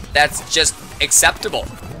that's just acceptable.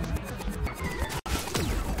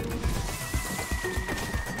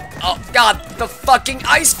 Oh god, the fucking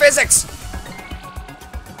ice physics!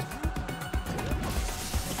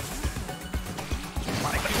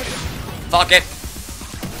 Fuck it.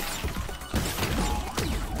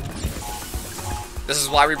 This is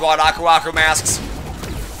why we brought Aku Aku masks.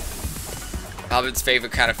 Alvin's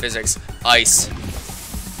favorite kind of physics. Ice.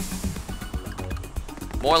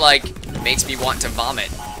 More like, makes me want to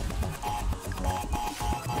vomit.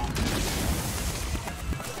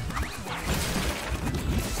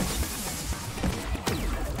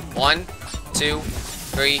 One, two,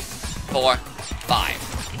 three, four, five.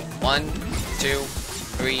 1, 2,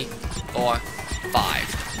 3, 4,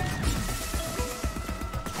 5.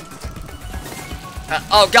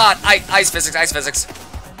 Oh god, ice physics, ice physics.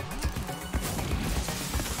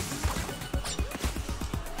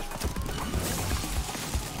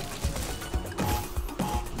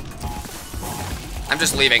 I'm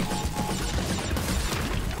just leaving.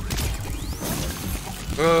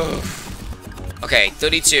 Ugh. Okay,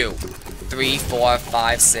 32. 3, 4,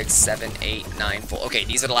 5, 6, 7, 8, 9, 4. Okay,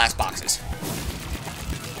 these are the last boxes.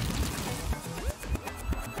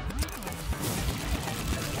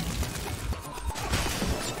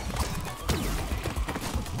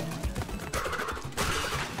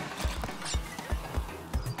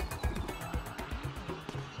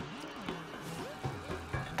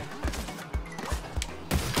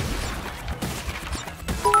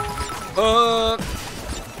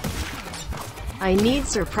 I need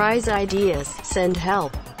surprise ideas. Send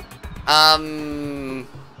help.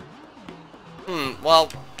 Well,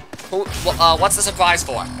 what's the surprise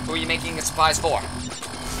for? Who are you making a surprise for?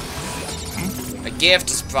 A gift,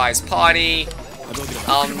 a surprise party.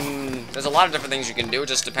 There's a lot of different things you can do. It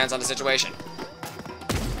just depends on the situation.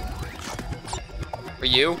 For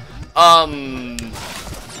you? I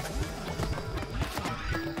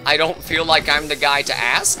don't feel like I'm the guy to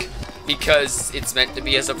ask, because it's meant to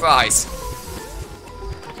be a surprise.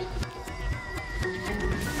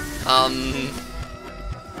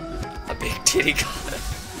 A big titty god.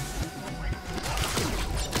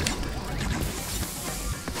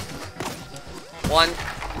 One,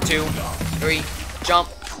 2, 3, jump.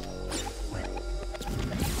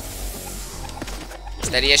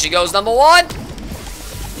 Steady as she goes, number 1.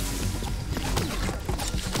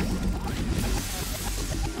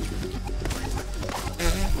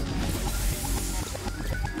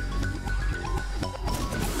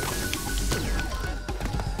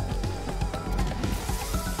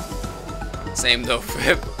 Same though,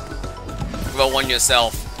 Rip. Roll one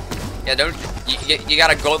yourself. Yeah, don't you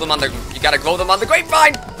gotta grow them on the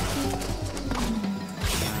grapevine.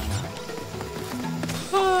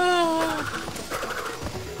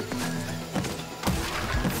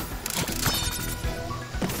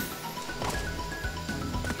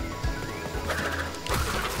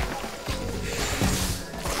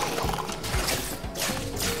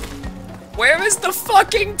 Where is the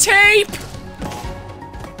fucking tape?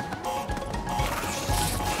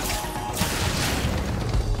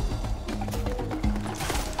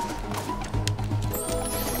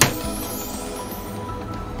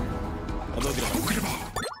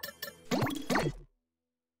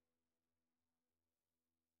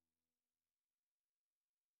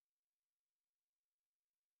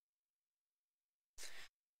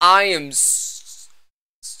 I am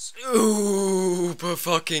super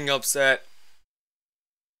fucking upset.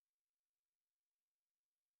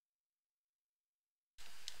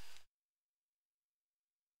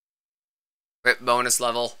 Rip bonus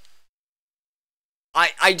level.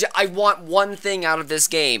 I want one thing out of this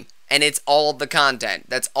game, and it's all the content.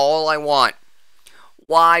 That's all I want.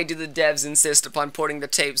 Why do the devs insist upon putting the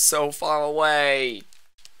tape so far away?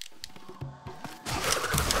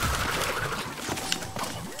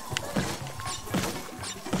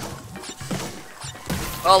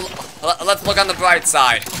 Well, let's look on the bright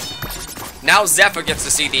side. Now Zephyr gets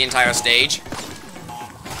to see the entire stage.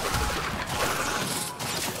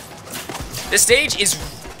 This stage is,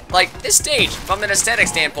 like, this stage, from an aesthetic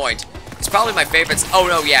standpoint, is probably my favorite. Oh,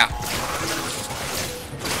 no, yeah.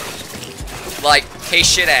 Like, hey,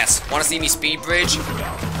 shit ass, wanna see me speed bridge?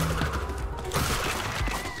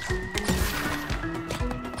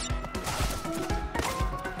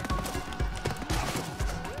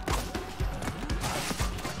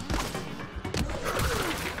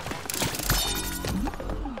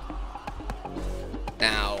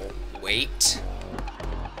 Now, wait.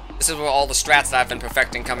 This is where all the strats that I've been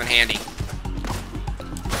perfecting come in handy.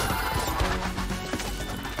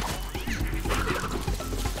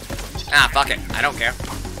 Ah, fuck it. I don't care.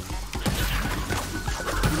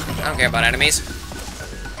 I don't care about enemies.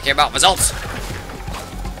 I care about results.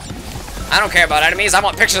 I don't care about enemies. I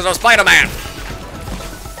want pictures of Spider-Man.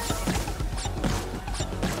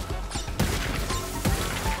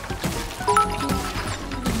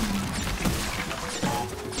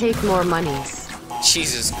 Take more monies.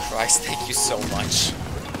 Jesus Christ, thank you so much.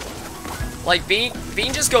 Like, Bean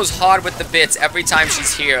just goes hard with the bits every time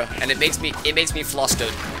she's here, and it makes me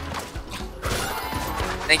flustered.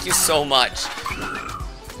 Thank you so much.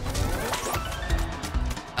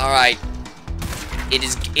 Alright.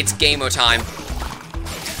 It's gamer time.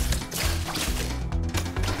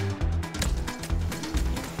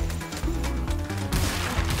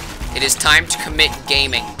 It is time to commit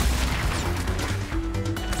gaming.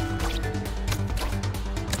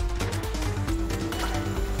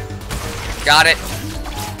 Got it.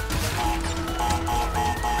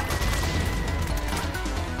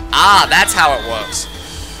 Ah, that's how it works.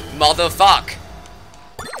 Motherfuck.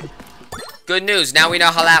 Good news, now we know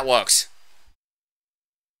how that works.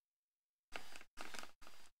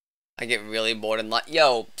 I get really bored and like,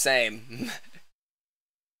 yo, same.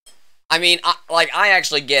 I mean, I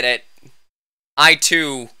actually get it. I,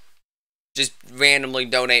 too, just randomly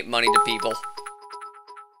donate money to people.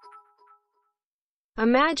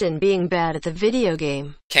 Imagine being bad at the video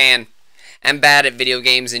game. I'm bad at video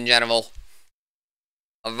games in general.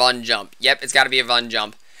 A run jump. Yep, it's gotta be a run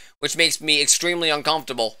jump. Which makes me extremely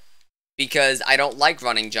uncomfortable. Because I don't like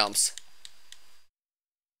running jumps.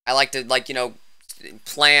 I like to, like, you know,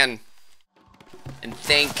 plan and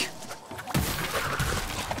think.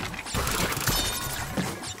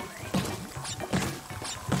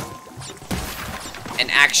 And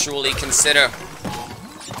actually consider.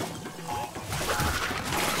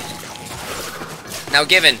 Now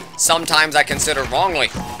given, sometimes I consider wrongly.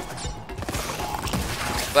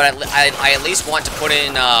 But I at least want to put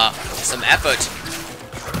in some effort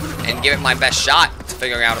and give it my best shot to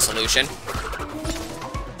figuring out a solution.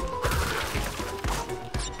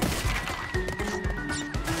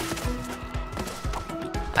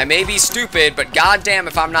 I may be stupid, but goddamn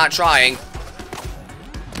if I'm not trying.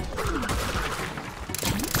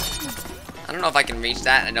 I don't know if I can reach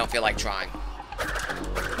that, and I don't feel like trying.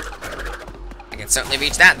 I can certainly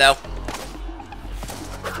reach that, though.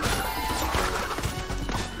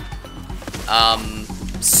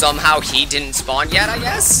 Somehow he didn't spawn yet, I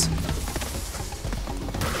guess?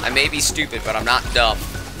 I may be stupid, but I'm not dumb.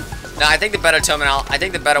 No, I think the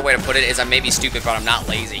better way to put it is I may be stupid, but I'm not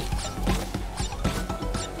lazy.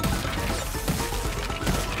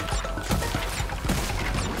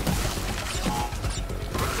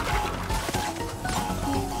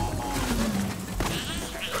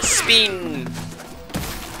 Spin!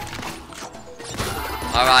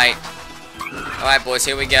 Alright. Alright, boys,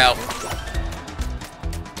 here we go.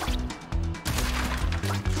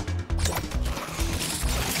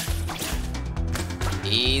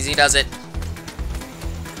 Easy does it.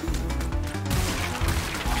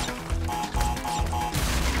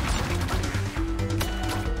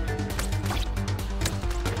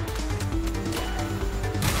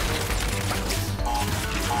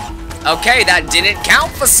 Okay, that didn't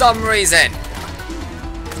count for some reason.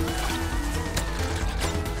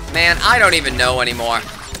 Man, I don't even know anymore.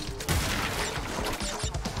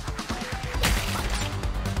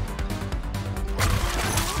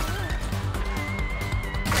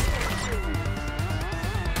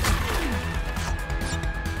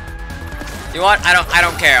 You know what? I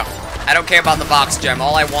don't care. I don't care about the box gem.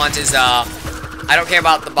 All I want is I don't care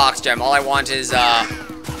about the box gem. All I want is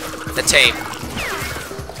the tape.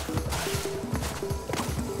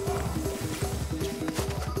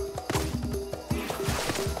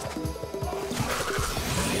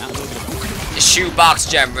 Shoe box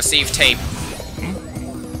gem, receive tape.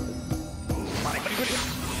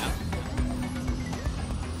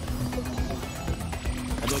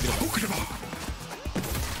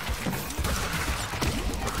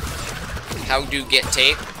 How do get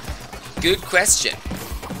tape? Good question.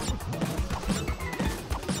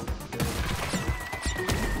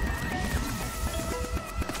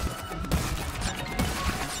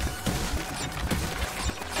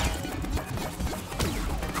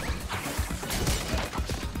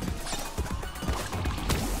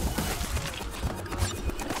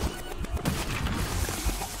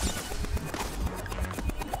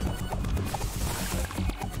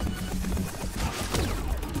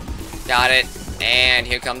 Got it. And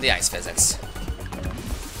here come the ice physics.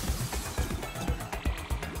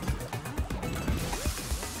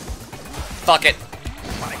 Fuck it.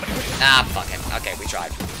 Ah, fuck it. Okay, we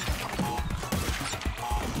tried.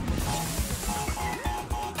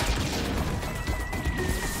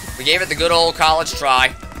 We gave it the good old college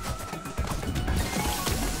try.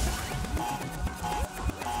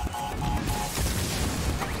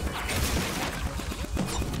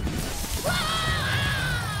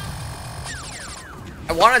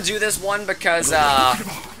 I want to do this one because,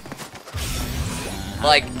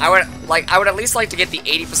 like, I would at least like to get the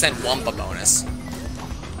 80% Wumpa bonus.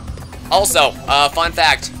 Also, fun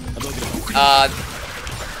fact,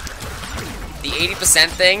 the 80%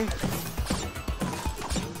 thing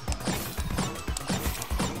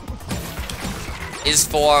is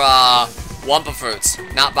for, Wumpa fruits,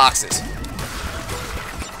 not boxes.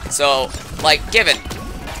 So, like, given,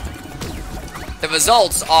 the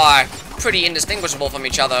results are pretty indistinguishable from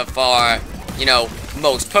each other for, you know,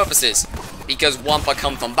 most purposes, because Wumpa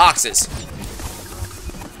come from boxes.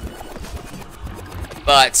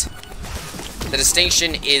 But the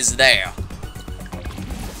distinction is there.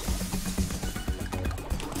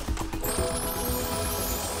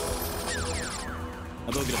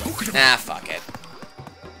 Ah, fuck it.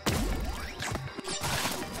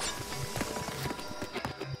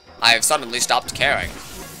 I have suddenly stopped caring.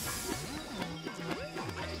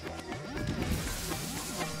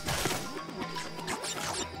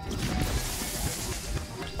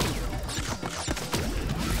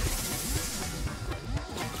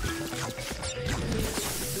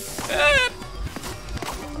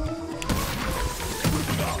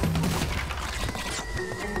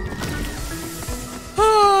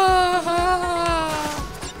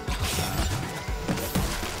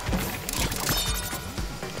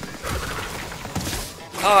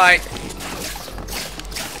 Alright.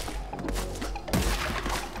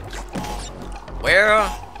 Where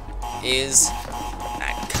is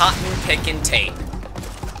that cotton picking tape?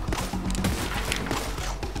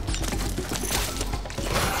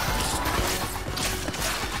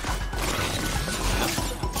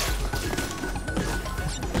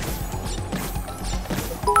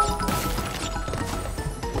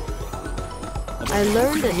 I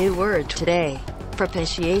learned a new word today.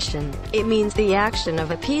 Propitiation. It means the action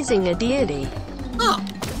of appeasing a deity. Huh.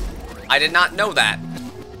 I did not know that.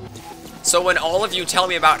 So when all of you tell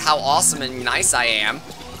me about how awesome and nice I am,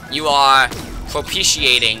 you are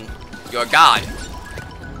propitiating your god.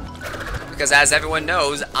 Because as everyone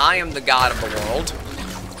knows, I am the god of the world.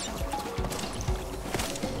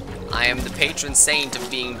 I am the patron saint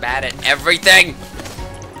of being bad at everything.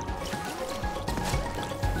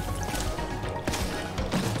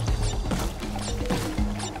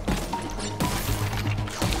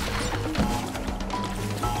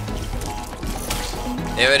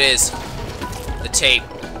 There it is. The tape.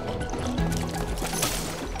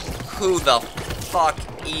 Who the fuck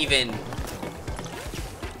even?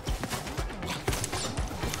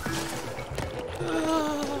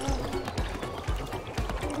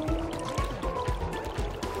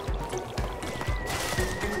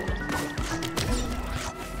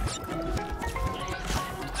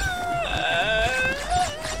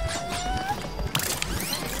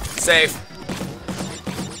 Safe.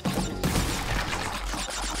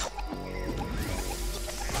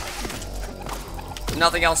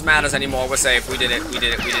 Nothing else matters anymore. We're safe. We did it. We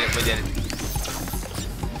did it. We did it. We did it.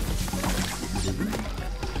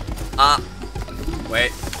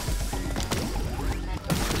 Wait.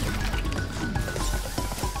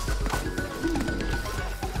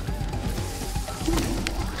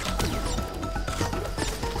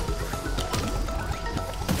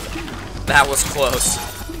 That was close.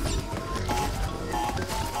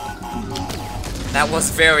 That was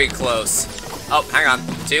very close. Oh, hang on.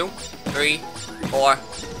 2, 3, 4,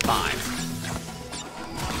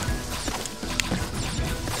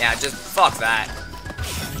 5. Yeah, just fuck that.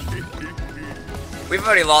 We've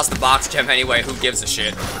already lost the box gem anyway, who gives a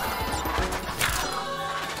shit?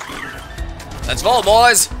 Let's roll,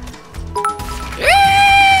 boys!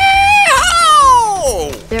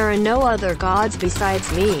 Yee-haw! There are no other gods besides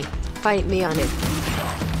me. Fight me on it.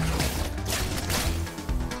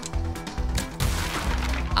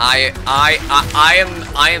 I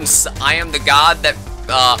am the god that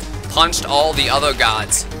punched all the other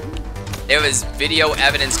gods. There is video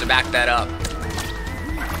evidence to back that up.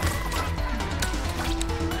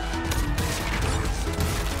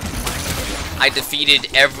 I defeated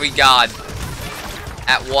every god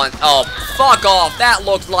at once. Oh, fuck off! That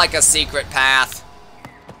looked like a secret path.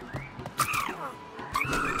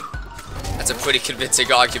 That's a pretty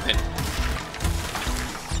convincing argument.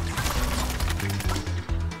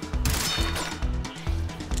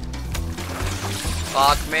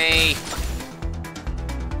 Fuck me.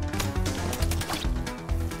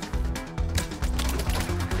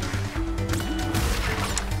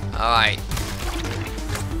 Alright.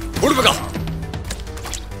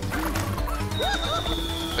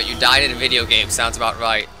 But you died in a video game, sounds about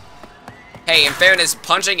right. Hey, in fairness,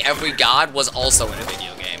 punching every god was also in a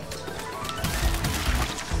video game.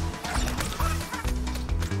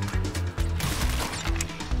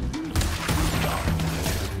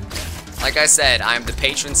 Like I said, I'm the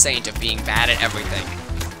patron saint of being bad at everything.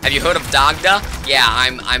 Have you heard of Dagda? Yeah,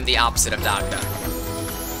 I'm the opposite of Dagda.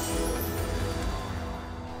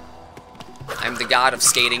 I'm the god of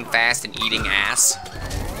skating fast and eating ass.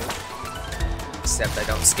 Except I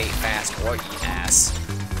don't skate fast or eat ass.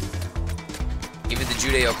 Even the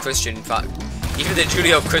Judeo-Christian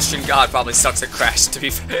god probably sucks at Crash, to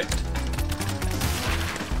be fair.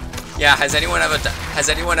 Yeah, has anyone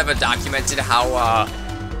ever documented how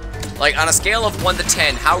like on a scale of 1 to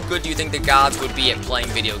 10, how good do you think the gods would be at playing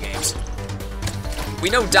video games? We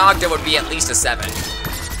know Dagda would be at least a 7.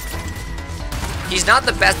 He's not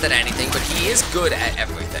the best at anything, but he is good at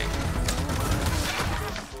everything.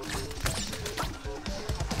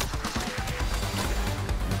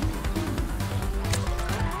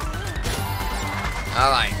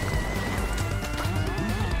 Alright.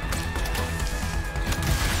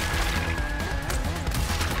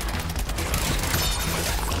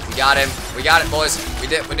 We got him. We got it, boys. We're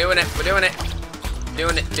doing it. We're doing it.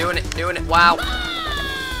 Doing it. Wow.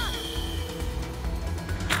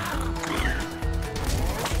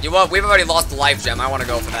 You know what? We've already lost the life gem. I want to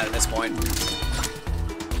go for that at this point.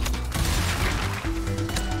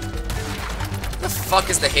 What the fuck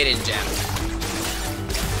is the hidden gem?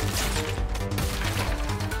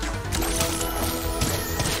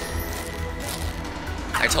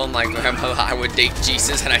 I told my grandma I would date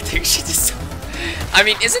Jesus, and I think she just... I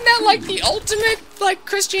mean, isn't that like the ultimate, like,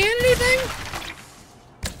 Christianity thing?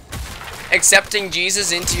 Accepting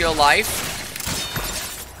Jesus into your life?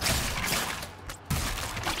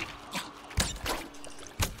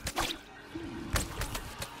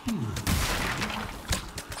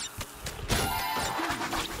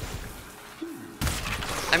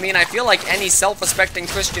 I mean, I feel like any self-respecting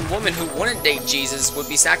Christian woman who wouldn't date Jesus would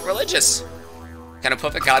be sacrilegious. Can a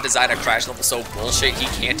perfect god design a Crash level so bullshit he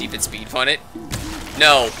can't even speedrun it?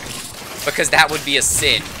 No, because that would be a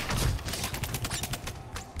sin.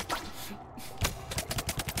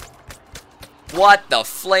 What the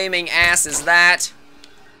flaming ass is that?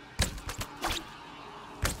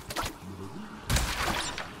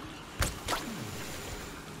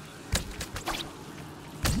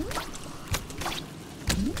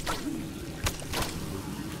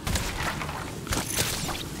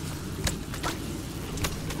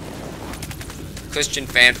 Christian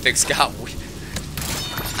fanfics got weird.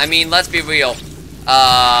 I mean, let's be real.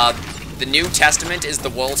 The New Testament is the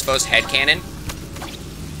world's first headcanon.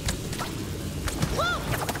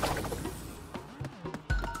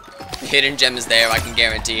 The hidden gem is there, I can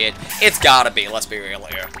guarantee it. It's gotta be, let's be real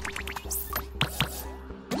here.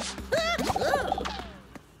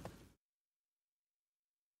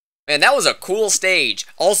 Man, that was a cool stage.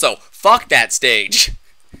 Also, fuck that stage.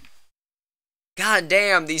 God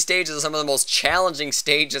damn, these stages are some of the most challenging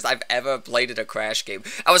stages I've ever played in a Crash game.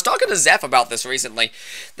 I was talking to Zeph about this recently.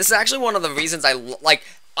 This is actually one of the reasons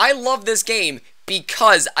I love this game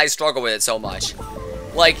because I struggle with it so much.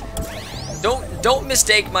 Like, don't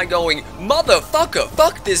mistake my going, motherfucker,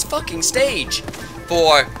 fuck this fucking stage,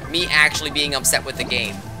 for me actually being upset with the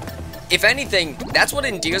game. If anything, that's what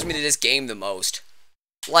endears me to this game the most.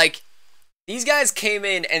 Like, these guys came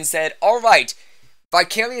in and said, alright,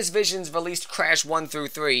 Vicarious Visions released Crash 1 through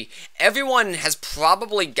 3. Everyone has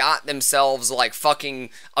probably got themselves, like,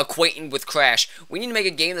 fucking acquainted with Crash. We need to make a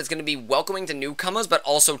game that's going to be welcoming to newcomers, but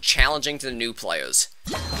also challenging to the new players.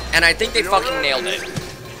 And I think they fucking nailed it.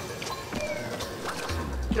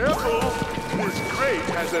 Careful! This crate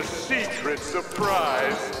has a secret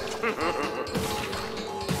surprise.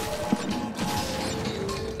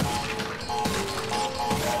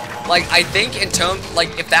 Like, I think in terms,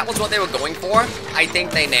 like, if that was what they were going for, I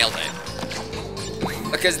think they nailed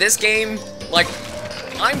it. Because this game, like,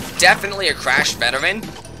 I'm definitely a Crash veteran,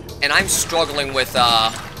 and I'm struggling with,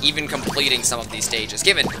 even completing some of these stages.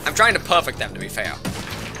 Given, I'm trying to perfect them, to be fair.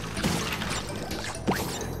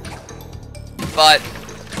 But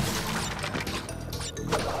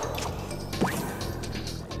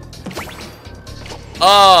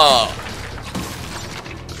oh.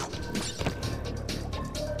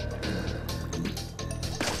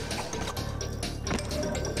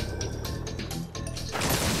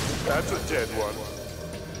 That's a dead one.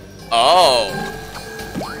 Oh.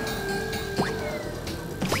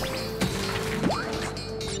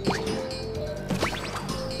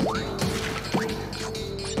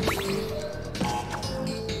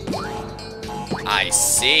 I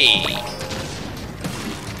see.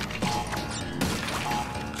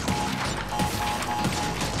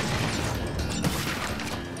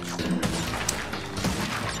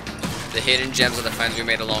 The hidden gems are the friends we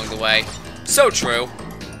made along the way. So true.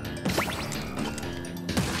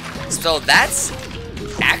 So that's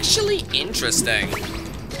actually interesting.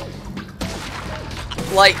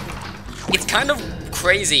 Like, it's kind of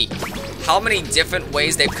crazy how many different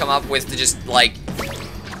ways they've come up with to just, like,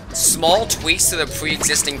 small tweaks to the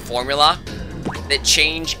pre-existing formula that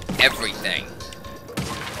change everything.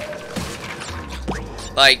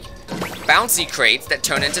 Like, bouncy crates that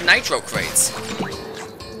turn into nitro crates.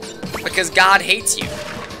 Because God hates you.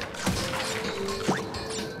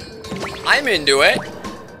 I'm into it.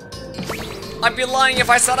 I'd be lying if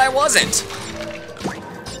I said I wasn't.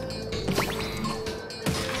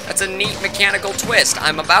 That's a neat mechanical twist.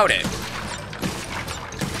 I'm about it.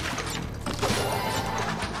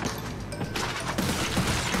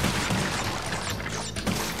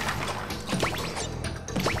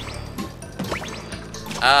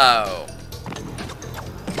 Oh.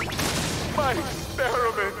 My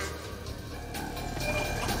experiment.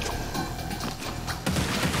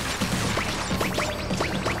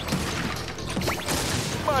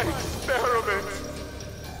 My experiment.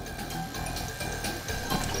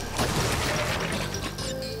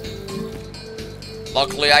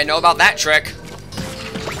 Luckily, I know about that trick.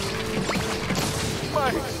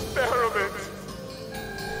 My experiment.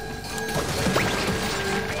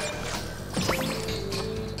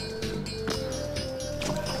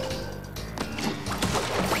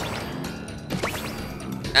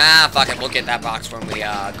 Ah, fuck it. We'll get that box when we,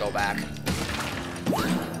 go back.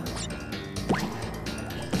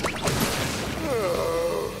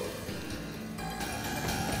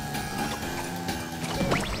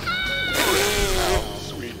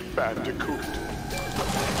 Sweet Bandicoot.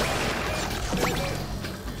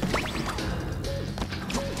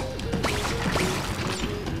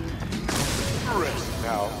 Rest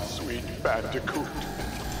now, sweet Bandicoot.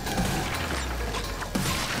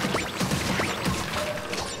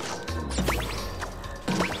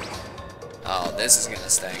 Oh, this is gonna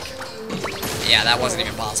stink. Yeah, that wasn't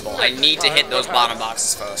even possible. I need to hit those bottom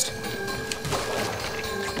boxes first.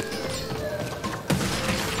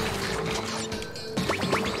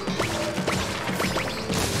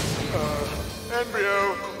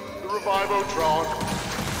 Embryo, the Revivotron.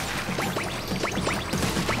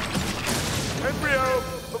 Embryo,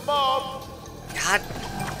 the mob. God.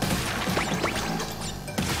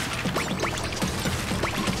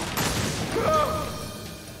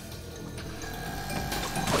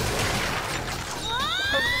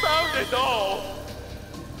 Found it all.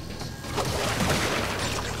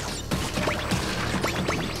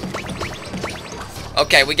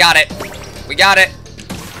 Okay, we got it. We got it.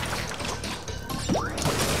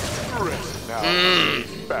 Rest now,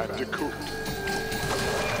 Bandicoot.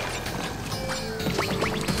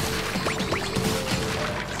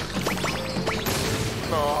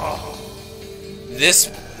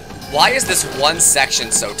 This Why is this one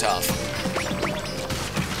section so tough?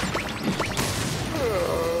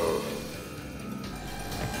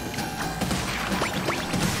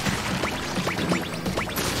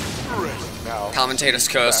 Rest now. Commentator's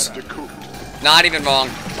curse. Bandicoot. Not even wrong.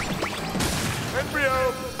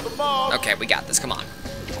 Embryo, the bomb. Okay, we got this. Come on.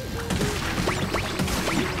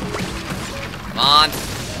 Come on.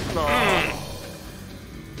 No.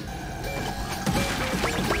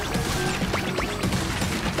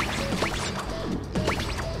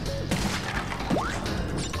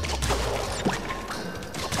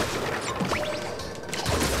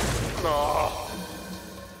 No.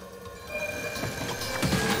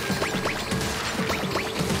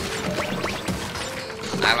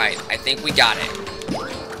 Alright, I think we got it.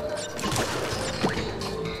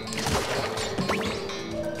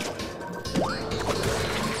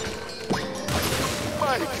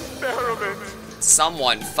 My experiment.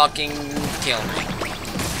 Someone fucking kill me.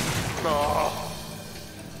 No.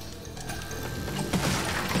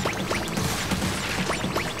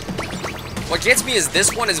 What gets me is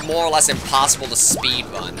this one is more or less impossible to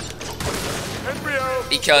speedrun. Embryo,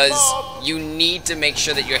 Because the bomb. you need to make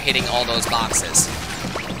sure that you're hitting all those boxes.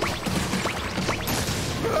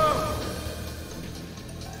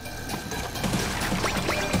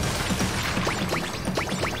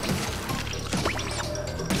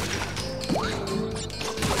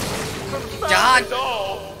 God!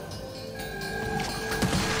 Doll.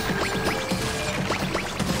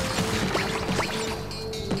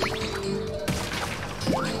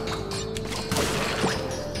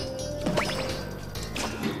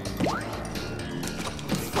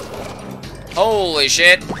 Holy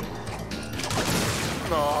shit!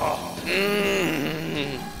 No.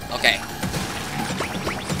 Okay.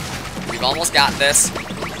 We've almost got this.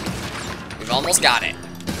 We've almost got it.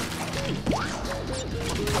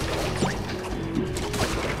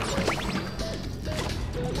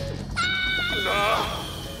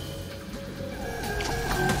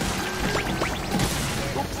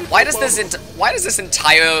 Why does this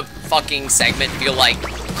entire fucking segment feel like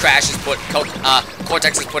Crash is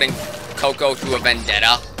Cortex is putting Coco through a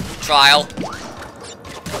vendetta trial?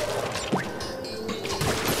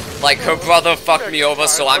 Like, her brother fucked me over,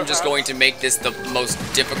 so I'm just going to make this the most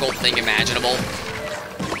difficult thing imaginable.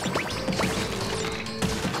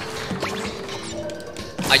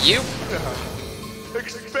 Are you?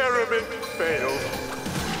 Experiment failed.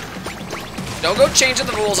 Don't go changing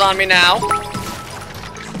the rules on me now.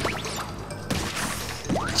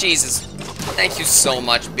 Jesus. Thank you so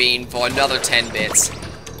much, Bean, for another 10 bits.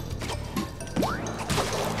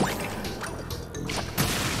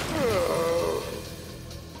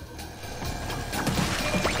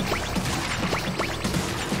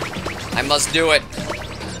 I must do it.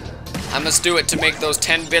 I must do it to make those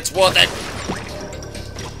 10 bits worth it.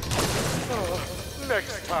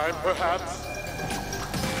 Next time, perhaps.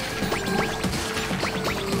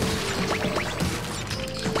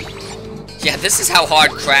 Yeah, this is how hard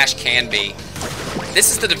Crash can be. This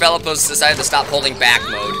is the developers decided to stop holding back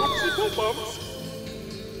mode. Oopsie bumps.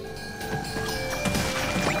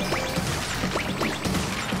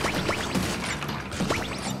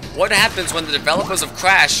 What happens when the developers of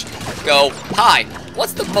Crash go, "Hi,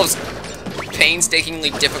 what's the most painstakingly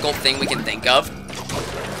difficult thing we can think of?"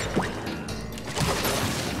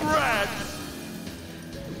 Rat.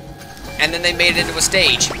 And then they made it into a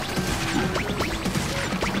stage.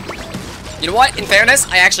 You know what? In fairness,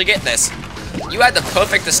 I actually get this. You had to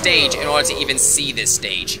perfect the stage in order to even see this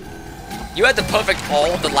stage. You had to perfect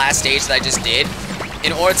all of the last stage that I just did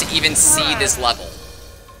in order to even see this level.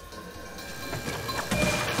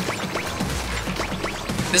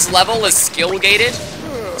 This level is skill gated,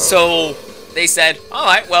 so they said,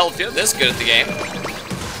 alright, well, if you're this good at the game.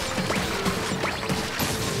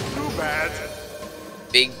 Too bad.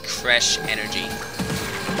 Big Crash energy.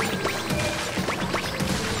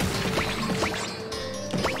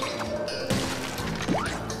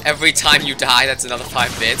 Every time you die, that's another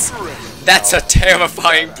 5 bits. That's a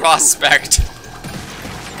terrifying prospect.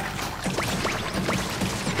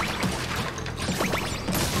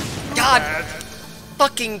 God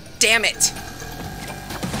fucking damn it.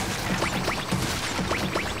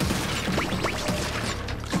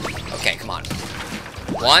 Okay, come on.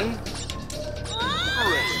 One.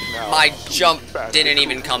 My jump didn't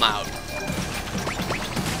even come out.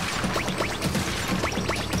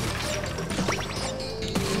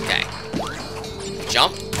 Okay.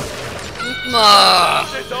 Jump.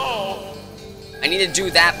 I need to do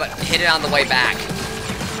that, but hit it on the way back.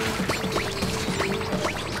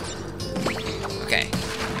 Okay.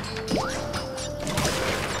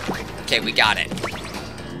 Okay, we got it.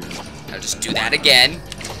 Now just do that again.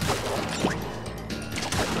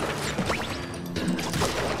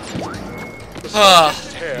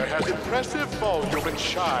 subject's hair has impressive volume and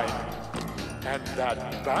shine. And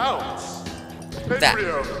that bounce.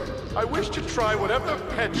 Embryo, I wish to try whatever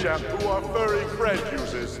pet shampoo our furry friend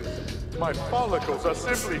uses. My follicles are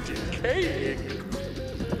simply decaying.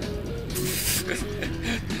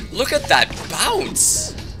 Look at that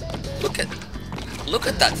bounce! Look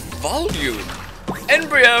at that volume!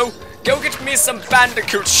 Embryo, go get me some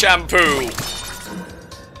Bandicoot shampoo!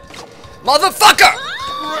 Motherfucker!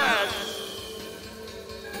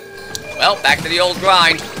 Well, back to the old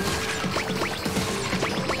grind.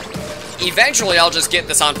 Eventually, I'll just get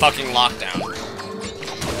this on fucking lockdown.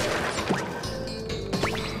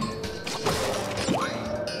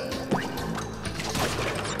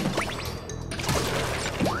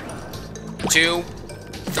 Two,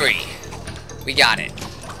 three. We got it.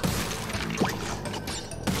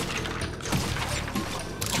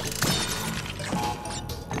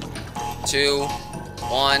 Two,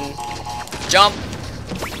 one, jump.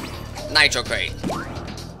 Nitro crate.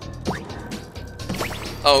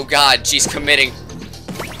 Oh god, she's committing.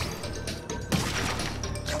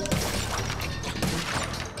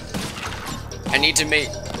 I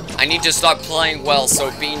need to start playing well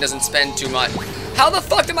so Bean doesn't spend too much. How the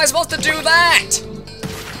fuck am I supposed to do that?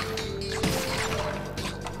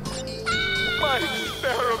 My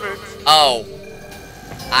experiment. Oh.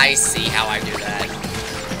 I see how I do that.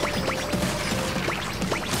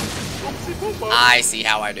 I see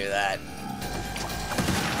how I do that.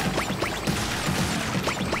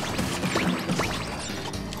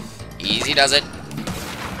 Easy does it.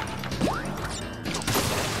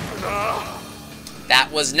 That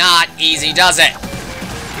was not easy does it.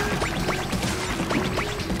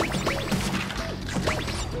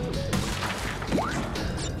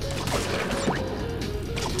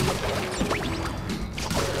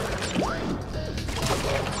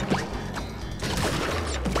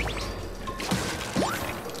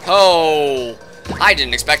 Oh, I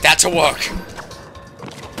didn't expect that to work.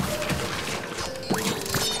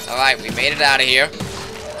 Alright, we made it out of here.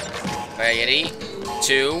 Ready?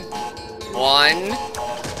 2, 1.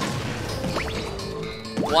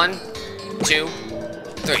 1, 2,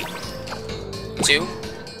 3. 2,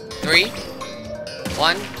 3.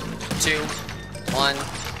 1, 2, 1,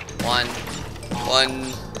 1,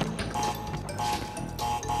 1.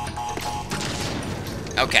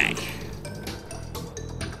 Okay.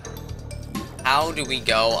 How do we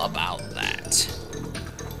go about that?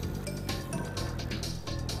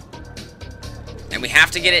 And we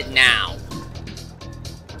have to get it now.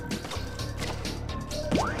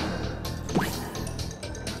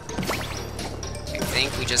 I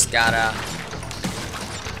think we just gotta...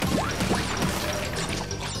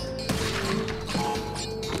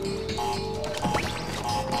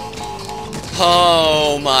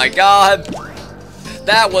 Oh my god!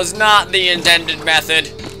 That was not the intended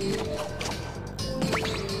method.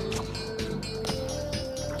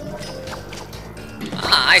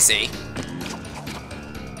 Ah, I see.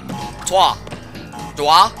 Trois.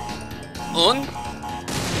 Trois. Un.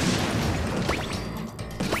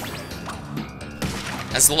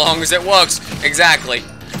 As long as it works. Exactly.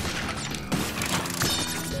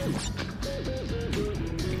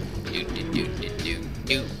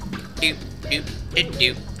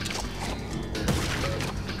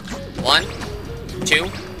 One, 2,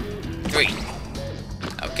 3.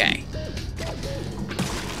 Okay.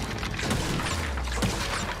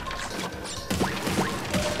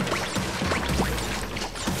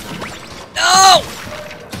 No!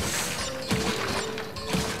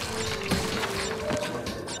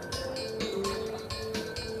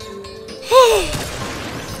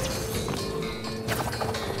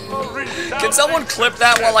 Can someone clip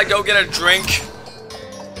that while I go get a drink?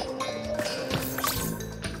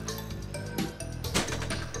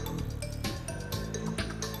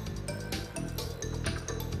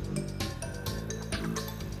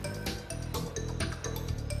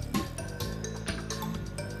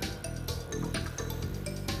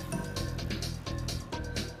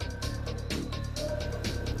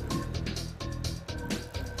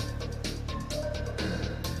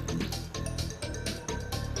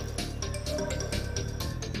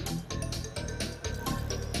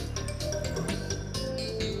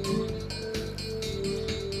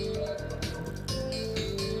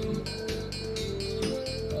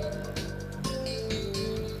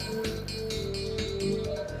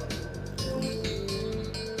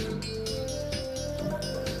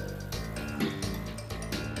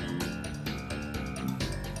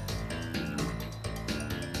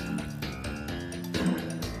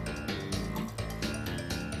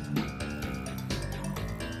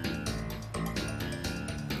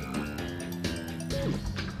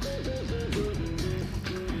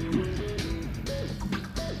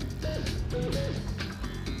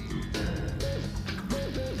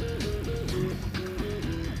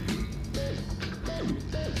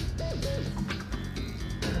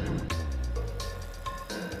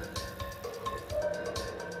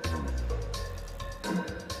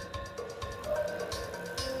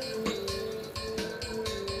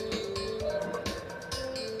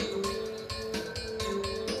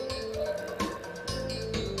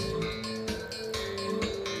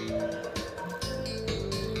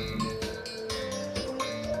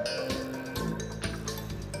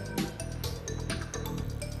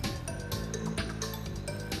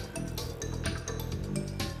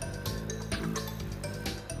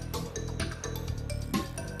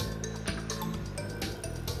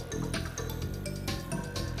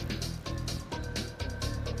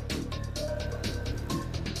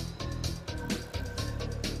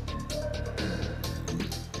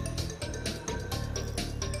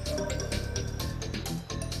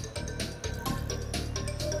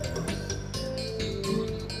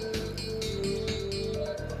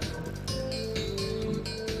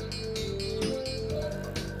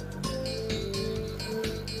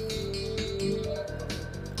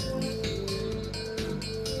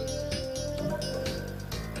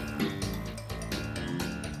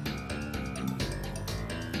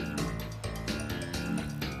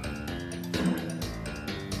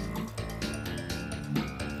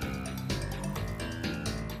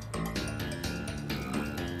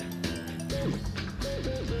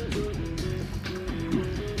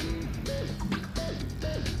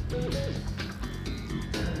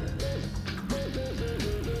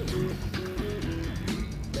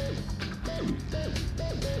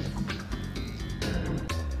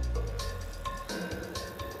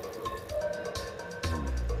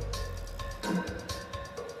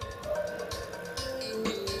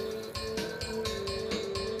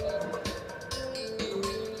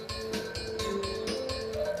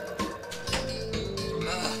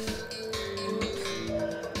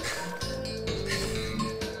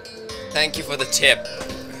 Thank you for the tip.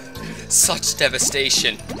 Such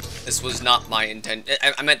devastation. This was not my intent.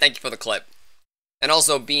 I meant thank you for the clip. And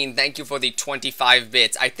also, Bean, thank you for the 25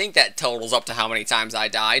 bits. I think that totals up to how many times I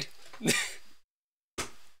died.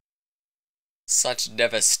 Such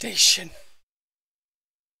devastation.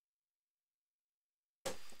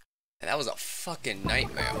 And that was a fucking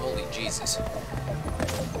nightmare. Holy Jesus.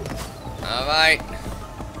 Alright.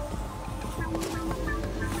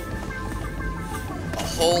 A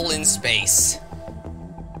hole in space.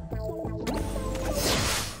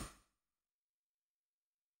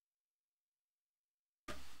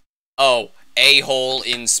 Oh, a hole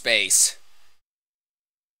in space.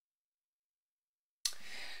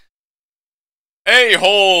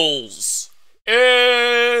 A-holes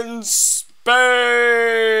in space.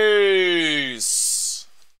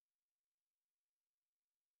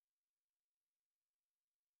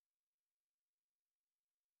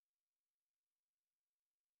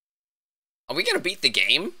 Are we gonna beat the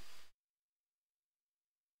game?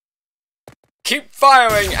 Keep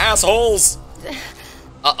firing, assholes!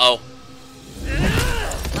 Uh-oh.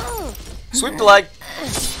 Sweep the leg.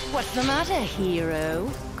 What's the matter,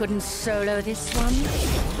 hero? Couldn't solo this one?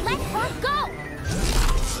 Let her go!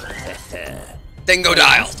 Dingo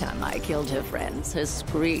dial. Last time I killed her friends, her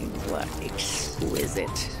screams were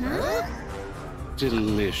exquisite.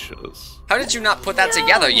 Delicious. How did you not put that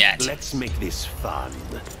together yet? Let's make this fun.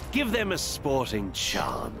 Give them a sporting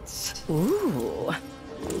chance. Ooh.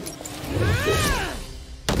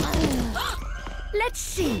 Let's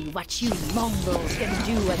see what you Mongols can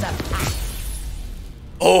do as a pack.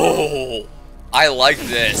 Oh, I like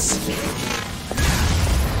this.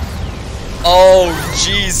 Oh,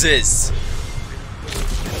 Jesus.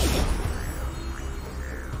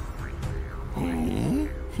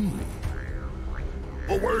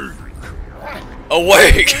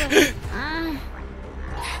 Awake!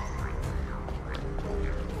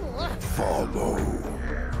 Follow.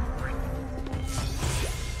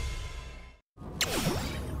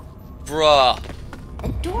 Bruh. A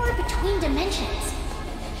door between dimensions.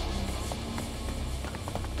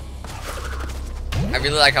 I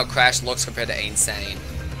really like how Crash looks compared to Insane.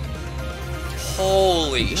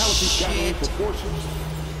 Holy shit.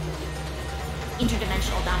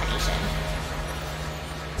 Interdimensional domination.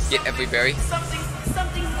 Get every berry.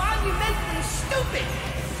 Something monumentally stupid!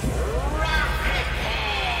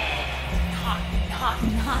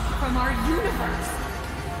 Not from our universe.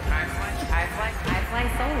 I fly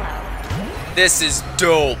solo. This is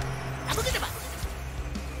dope.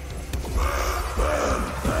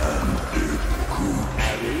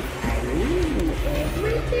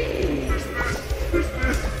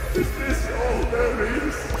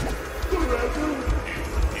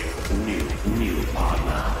 New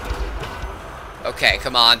partner. Okay,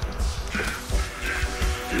 come on.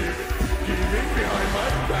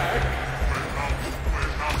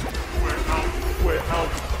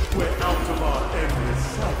 We're out of our endless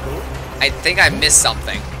cycle. I think I missed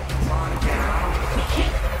something.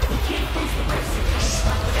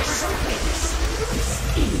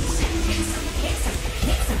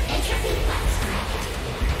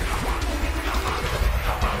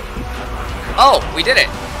 Oh, we did it.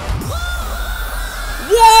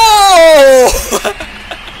 Whoa!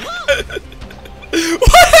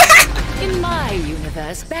 In my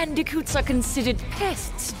universe, bandicoots are considered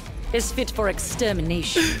pests, as fit for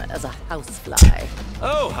extermination as a housefly.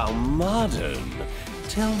 Oh, how modern.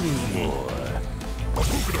 Tell me more.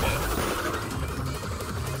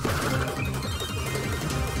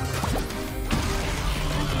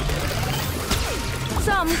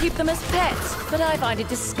 Some keep them as pets, but I find it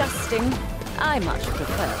disgusting. I much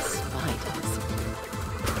prefer spiders.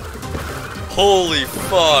 Holy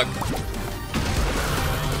fuck.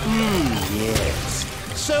 Yes.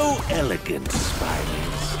 So elegant,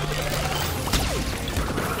 spiders.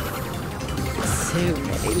 So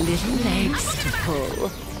many little legs to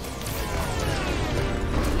pull.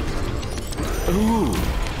 Ooh,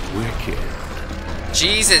 wicked.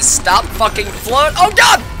 Jesus, stop fucking float. Oh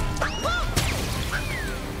god!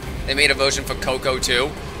 They made a version for Coco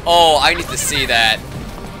too. Oh, I need to see that.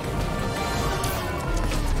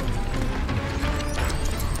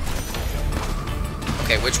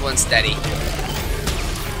 Okay, which one's steady?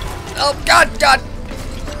 Oh god, god!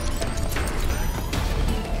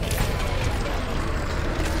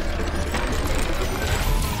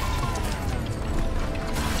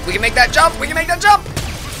 We can make that jump! We can make that jump!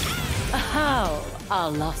 How our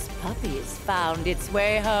lost puppy's found its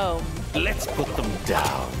way home. Let's put them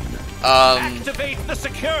down. Activate the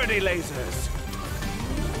security lasers.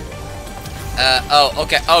 Oh,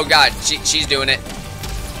 okay. Oh god, she's doing it.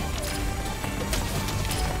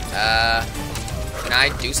 Can I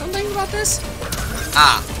do something about this?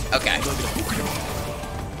 Ah, okay.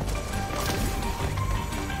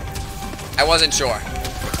 I wasn't sure.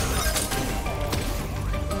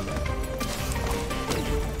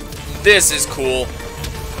 This is cool.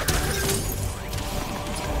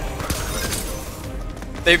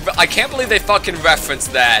 I can't believe they fucking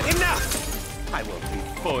referenced that. Enough! I won't be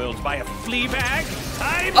foiled by a flea bag.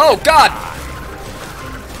 Oh god!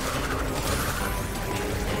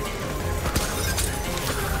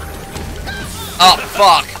 Oh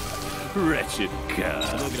fuck! Wretched cur.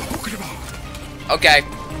 Okay.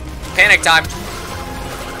 Panic time.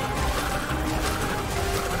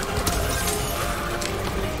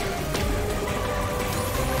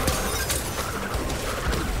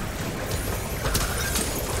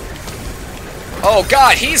 Oh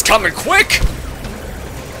god, he's coming quick!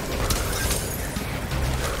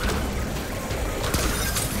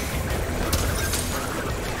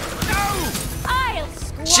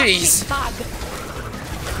 Jeez.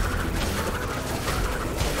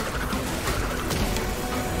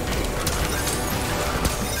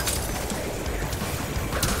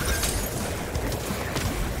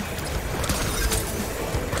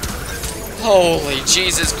 Holy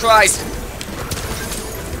Jesus Christ.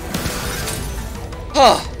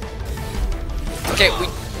 Huh. Okay, we...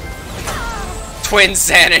 Twin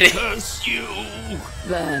sanity. Curse you.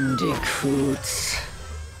 Bandicoots.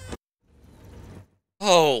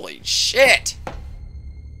 Holy shit.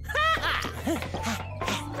 We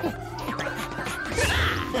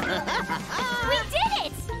did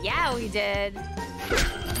it! Yeah, we did.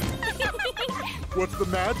 What's the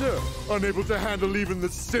matter? Unable to handle even the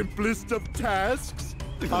simplest of tasks?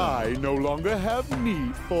 I no longer have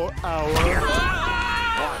need for our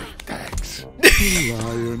body tax.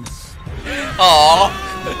 Alliance. Aww.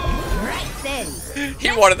 Right then.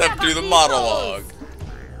 He wanted them to do the monologue.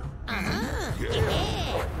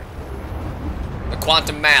 The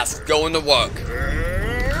quantum mask going to work.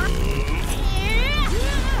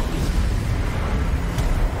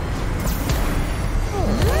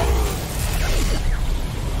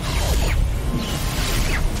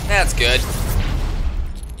 That's good.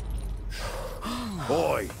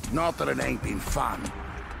 Boy, not that it ain't been fun,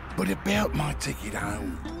 but about my ticket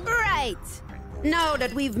home. Right. Now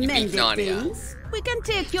that we've mended things, we can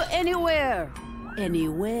take you anywhere.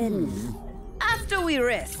 Anywhere. After we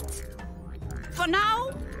rest. For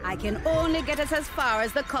now, I can only get us as far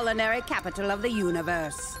as the culinary capital of the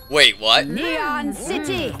universe. Wait, what? Neon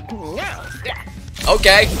City.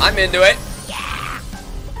 Okay, I'm into it.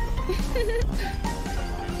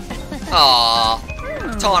 Aww.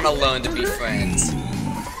 Tana learned to be friends.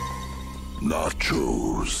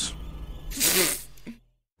 Nachos.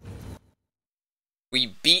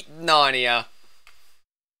 We beat Narnia.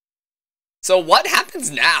 So what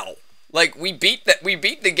happens now? Like we beat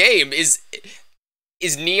the game. Is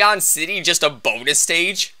Neon City just a bonus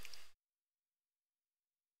stage?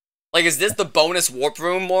 Like is this the bonus warp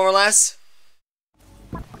room more or less?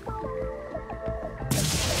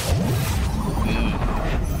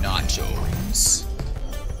 Nachos.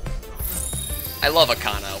 I love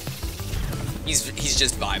Akano. He's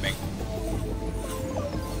just vibing.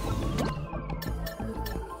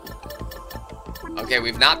 Okay,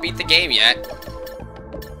 we've not beat the game yet.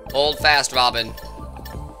 Hold fast, Robin.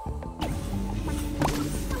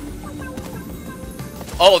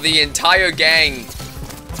 Oh, the entire gang.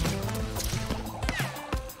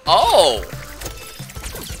 Oh!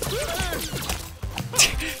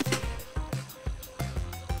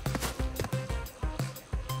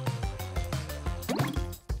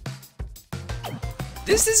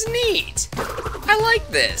 This is neat. I like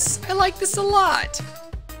this. I like this a lot.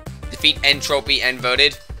 Defeat Entropy and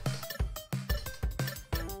voted.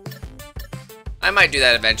 I might do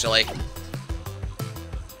that eventually.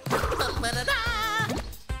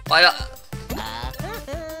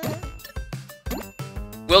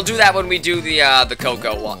 We'll do that when we do the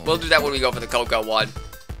Cocoa one. We'll do that when we go for the Cocoa one.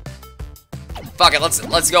 Fuck it,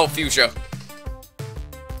 let's go, Fuchsia.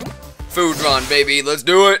 Food run, baby. Let's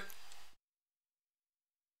do it.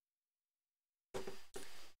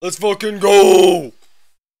 Let's fucking go.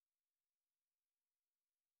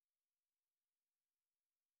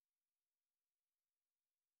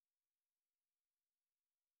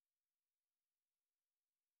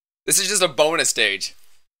 This is just a bonus stage.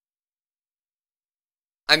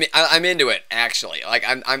 I'm into it, actually. Like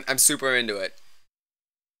I'm super into it.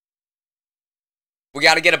 We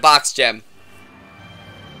gotta get a box gem.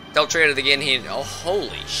 They'll trade it again here. Oh,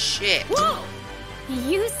 holy shit. Whoa!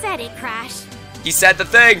 You said it, Crash. He said the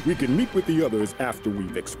thing. We can meet with the others after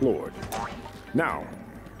we've explored. Now,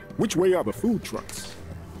 which way are the food trucks?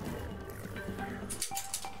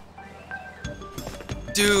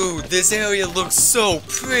 Dude, this area looks so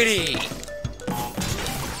pretty!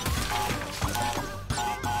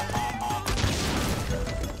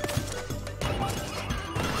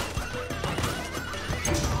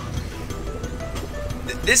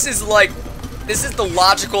 This is like... This is the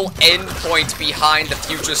logical end point behind the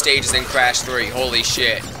future stages in Crash 3. Holy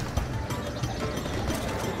shit.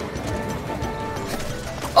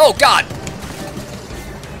 Oh, God!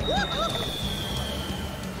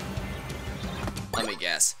 Let me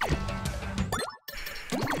guess.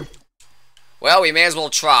 Well, we may as well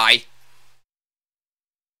try.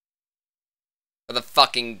 For the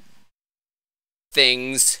fucking...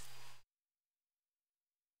 things.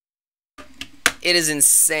 It is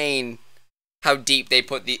insane how deep they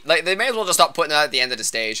put the... Like, they may as well just stop putting that at the end of the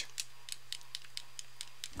stage.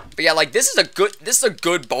 But yeah, like, this is a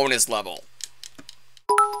good bonus level.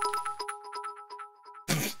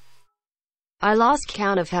 I lost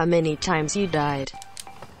count of how many times you died.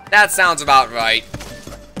 That sounds about right.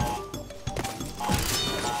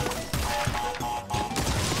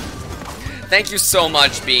 Thank you so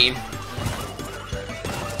much, Bean.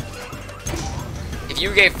 If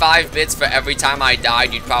you gave 5 bits for every time I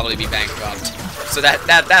died, you'd probably be bankrupt. So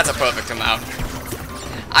that's a perfect amount.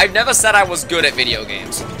 I've never said I was good at video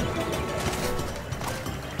games.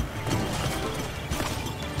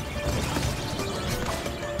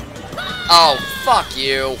 Oh, fuck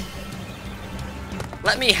you.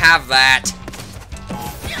 Let me have that.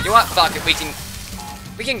 You know what? Fuck it.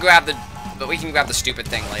 We can grab the stupid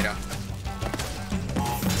thing later.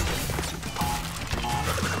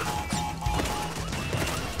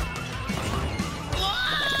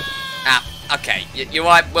 Okay, you know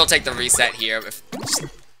what? We'll take the reset here.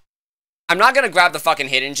 I'm not gonna grab the fucking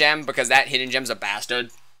hidden gem, because that hidden gem's a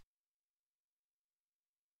bastard.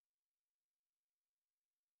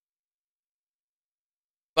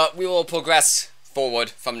 But we will progress forward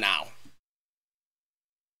from now.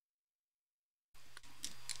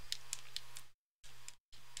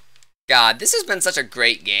 God, this has been such a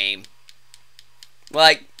great game.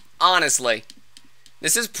 Like, honestly.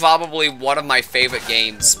 This is probably one of my favorite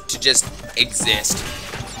games to just exist.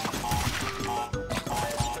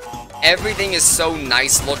 Everything is so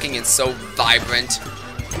nice looking and so vibrant.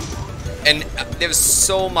 And there's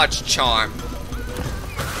so much charm.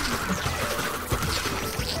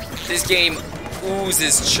 This game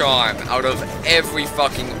oozes charm out of every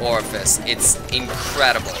fucking orifice. It's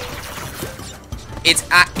incredible. It's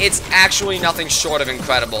actually nothing short of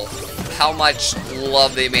incredible how much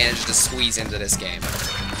love they managed to squeeze into this game.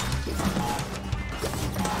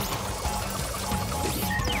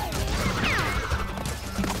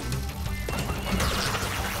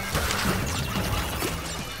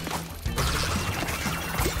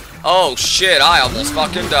 Oh shit, I almost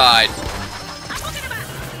fucking died.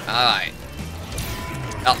 Alright.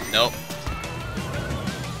 Oh, nope.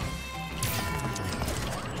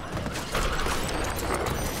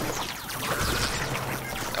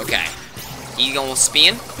 Okay. You gonna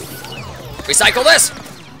spin? Recycle this!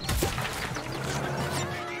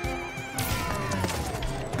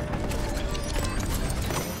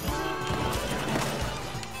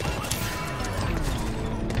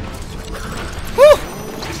 Whew!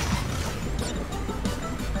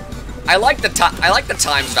 I like the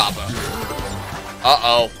time stopper.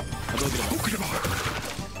 Uh-oh.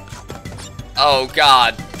 Oh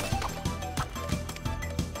god.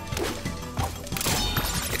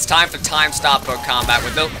 It's time for time stopper combat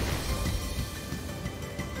with the...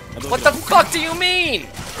 What the fuck do you mean?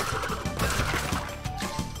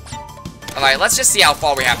 Alright, let's just see how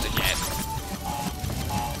far we have to get.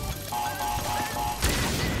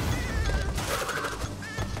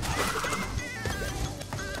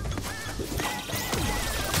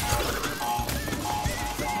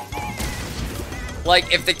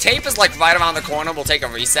 Like, if the tape is, like, right around the corner, we'll take a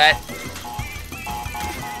reset.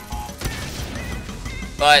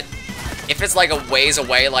 But, if it's, like, a ways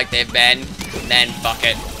away like they've been, then fuck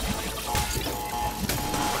it.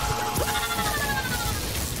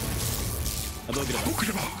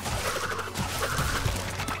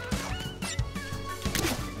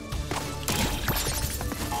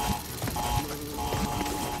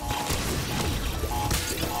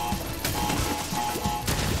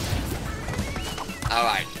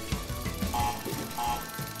 Alright.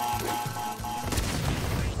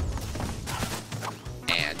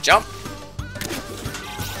 And jump.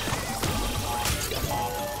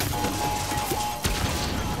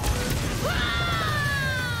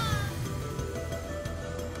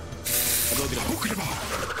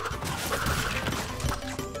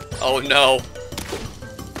 Oh no.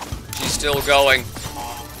 She's still going.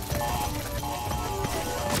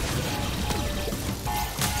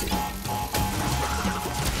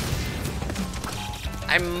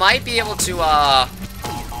 I might be able to,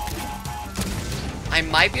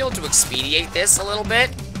 expedite this a little bit.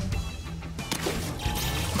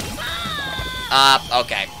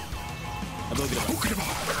 Okay.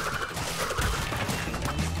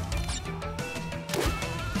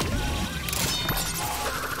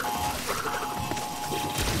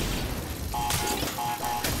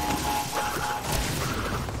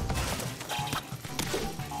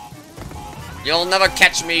 You'll never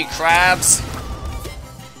catch me, crabs.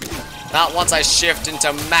 Not once I shift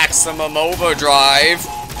into maximum overdrive.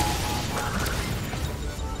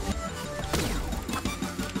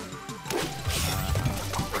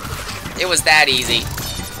 It was that easy.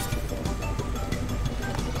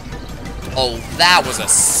 Oh, that was a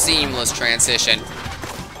seamless transition.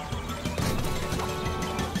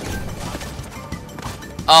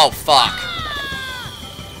 Oh, fuck.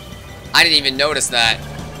 I didn't even notice that.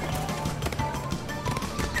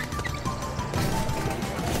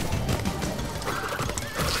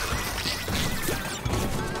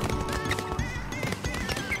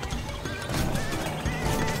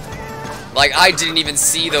 Like, I didn't even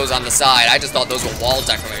see those on the side. I just thought those were wall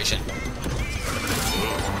decoration.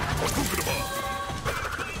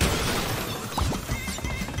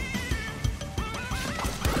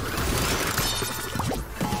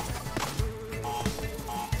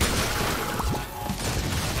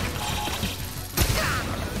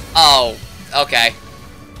 Oh, okay.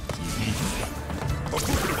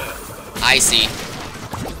 I see.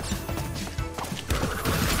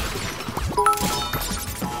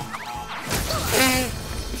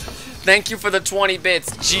 Thank you for the 20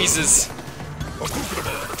 bits. Jesus.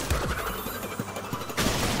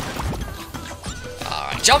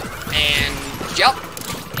 Alright, jump, and jump,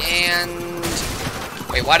 and...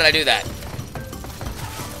 Wait, why did I do that?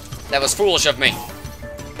 That was foolish of me.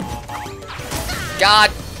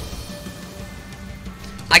 God.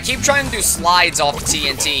 I keep trying to do slides off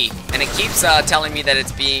TNT, and it keeps telling me that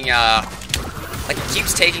it's being, like, it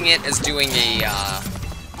keeps taking it as doing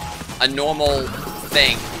a normal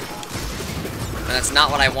thing. And that's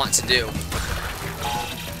not what I want to do.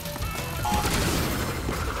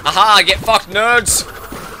 Aha, get fucked, nerds!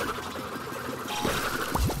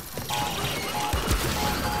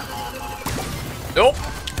 Nope.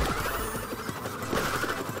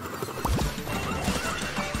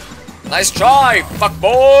 Nice try, fuck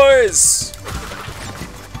boys!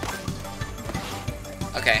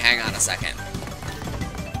 Okay, hang on a second.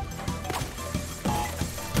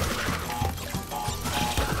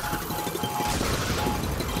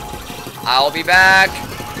 I'll be back.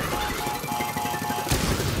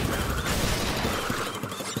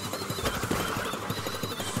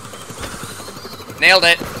 Nailed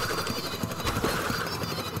it.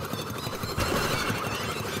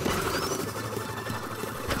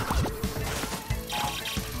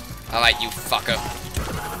 Alright, you fucker.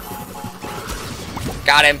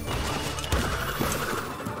 Got him.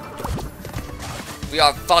 We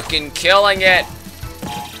are fucking killing it.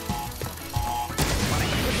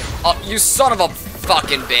 Oh, you son of a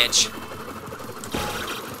fucking bitch.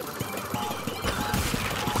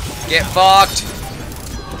 Get fucked.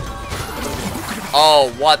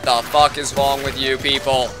 Oh, what the fuck is wrong with you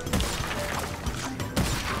people?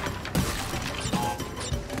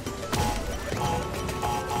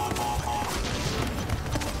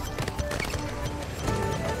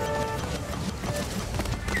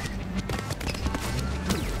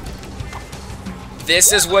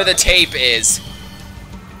 This is where the tape is.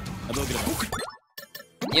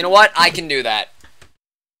 You know what? I can do that.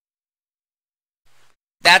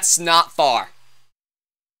 That's not far.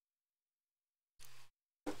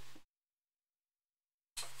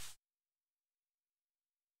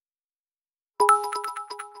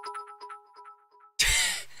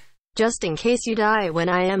 Just in case you die when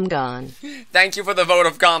I am gone. Thank you for the vote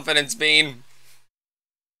of confidence, Bean.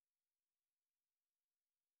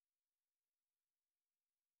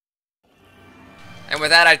 And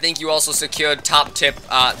with that, I think you also secured top bits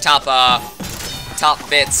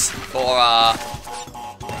for, I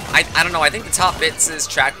don't know, I think the top bits is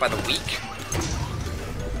tracked by the week.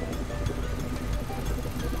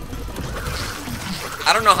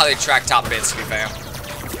 I don't know how they track top bits, to be fair.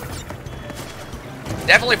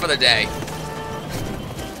 Definitely for the day.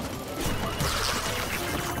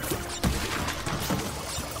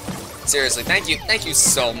 Seriously, thank you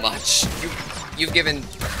so much. You've given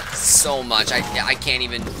so much. I can't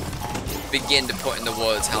even begin to put into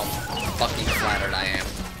words how fucking flattered I am.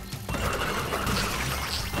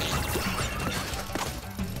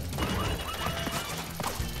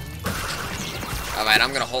 Alright,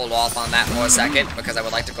 I'm gonna hold off on that for a second because I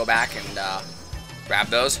would like to go back and grab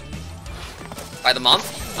those. By the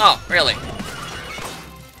month? Oh, really?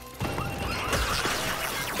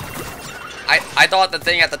 I thought the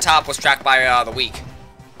thing at the top was tracked by the week.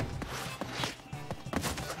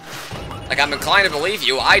 Like, I'm inclined to believe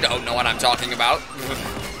you. I don't know what I'm talking about.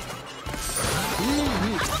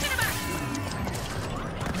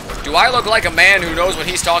 Do I look like a man who knows what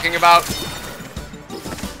he's talking about?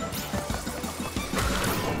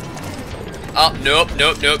 Oh, nope.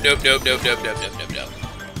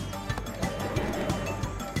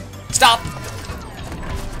 Stop!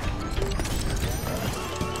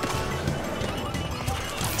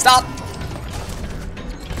 Stop!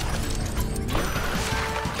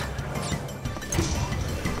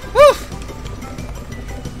 Woo!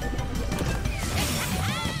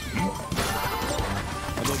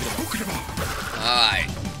 Alright.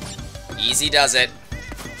 Easy does it.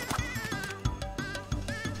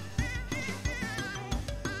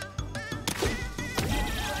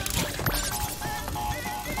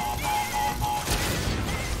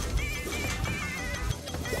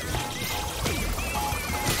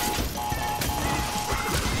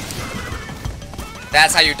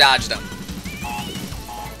 That's how you dodge them.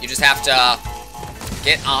 You just have to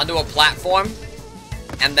get onto a platform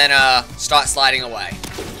and then start sliding away.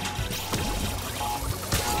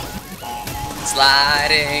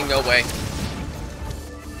 Sliding away.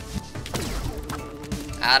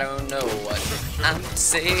 I don't know what I'm to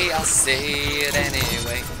say, I'll say it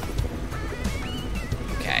anyway.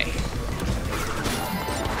 Okay.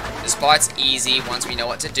 This part's easy once we know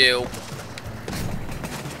what to do.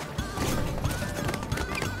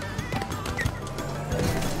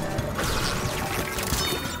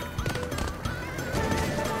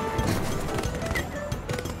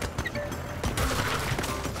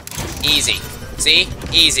 Easy. See?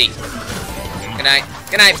 Easy. Good night.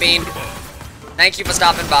 Good night, Bean. Thank you for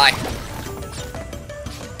stopping by.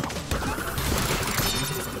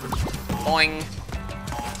 Boing.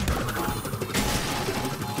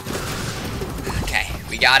 Okay,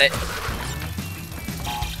 we got it.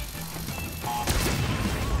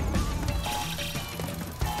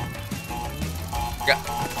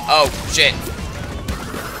 Oh, shit.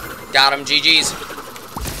 Got him, GG's.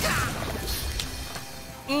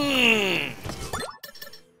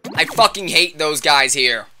 I fucking hate those guys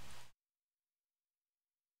here.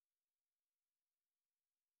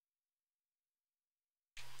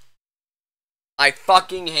 I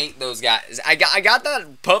fucking hate those guys. I got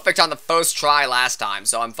that perfect on the first try last time,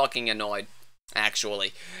 so I'm fucking annoyed.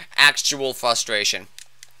 Actually. Actual frustration.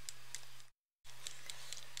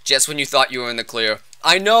 Just when you thought you were in the clear.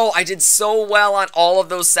 I know, I did so well on all of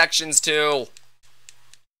those sections too.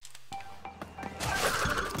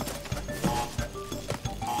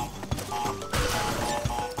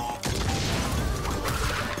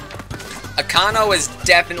 Akano is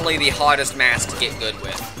definitely the hardest mask to get good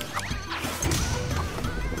with.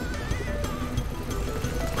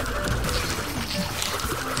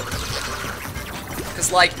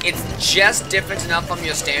 Because, like, it's just different enough from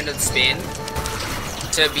your standard spin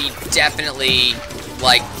to be definitely,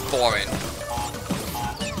 like, foreign.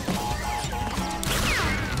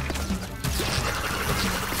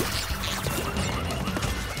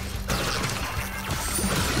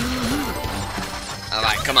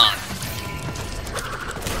 Alright, come on.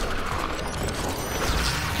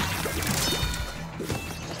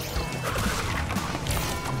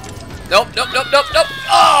 Nope.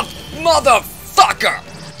 Oh, motherfucker!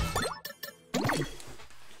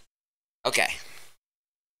 Okay.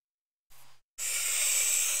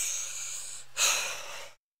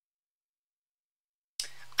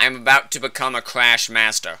 I'm about to become a Crash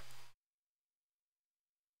Master.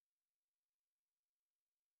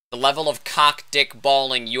 The level of cock-dick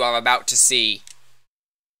balling you are about to see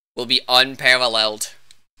will be unparalleled.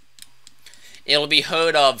 It'll be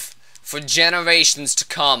heard of for generations to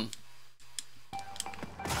come.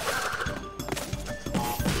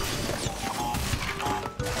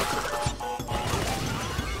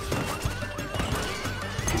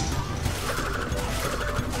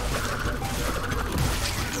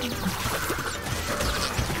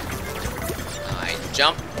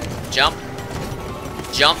 Jump, jump,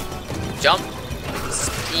 jump, jump,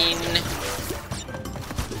 spin.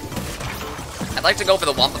 I'd like to go for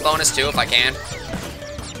the Wumpa bonus too if I can.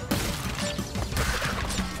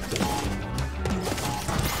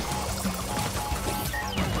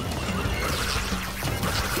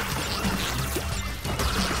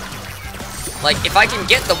 Like, if I can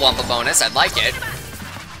get the Wumpa bonus, I'd like it.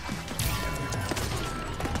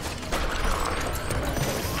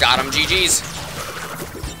 Got him, GG's.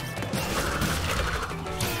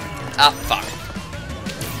 Ah, fuck.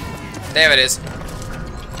 There it is.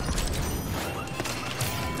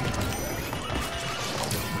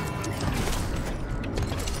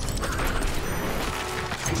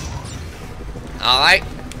 Alright.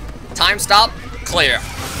 Time stop. Clear.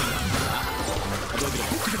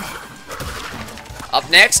 Up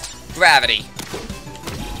next, gravity.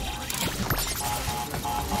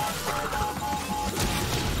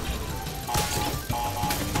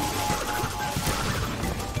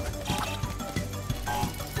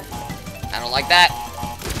 I don't like that.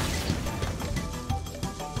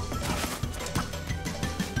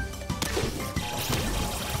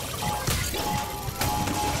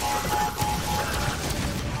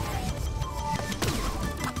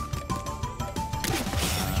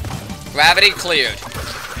 Gravity cleared.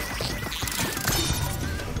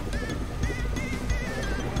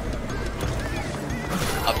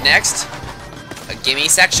 Up next, a gimme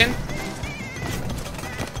section.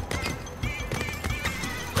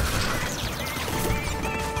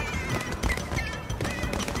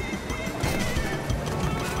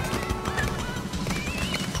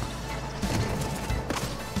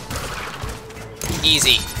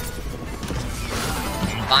 Easy.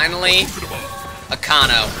 Finally, a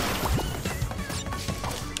Kano.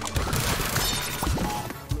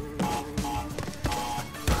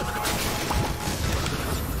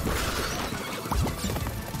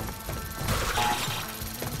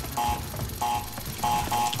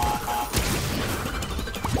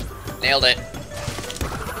 Nailed it.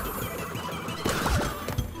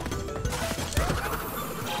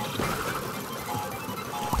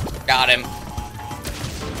 Got him.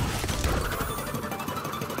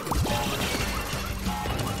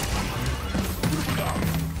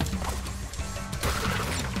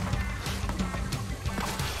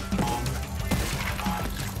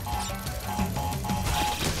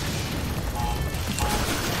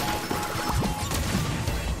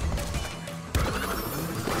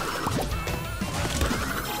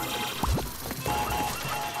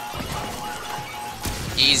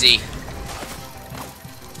 Easy.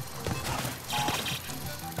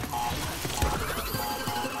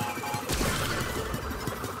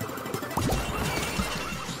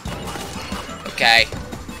 Okay.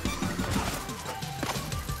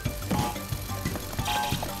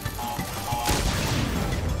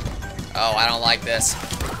 Oh, I don't like this.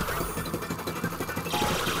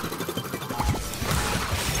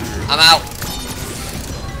 I'm out.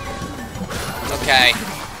 Okay.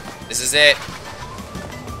 This is it.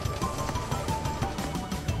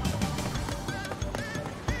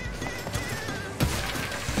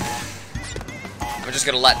 I'm just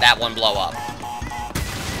gonna let that one blow up.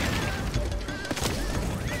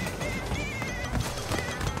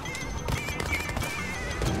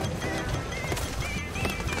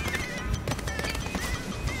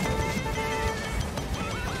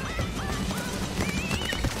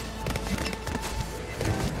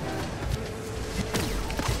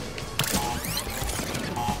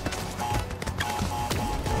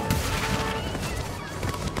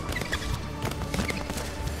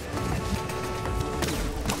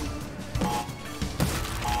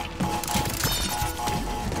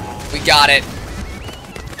 We got it.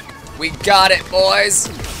 We got it, boys.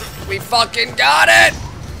 We fucking got it.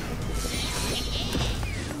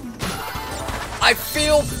 I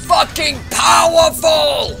feel fucking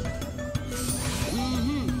powerful.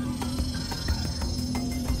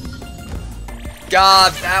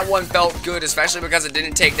 God, that one felt good, especially because it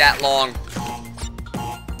didn't take that long.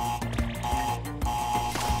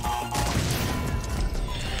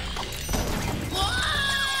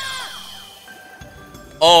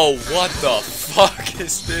 Oh, what the fuck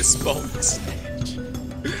is this bonus stage?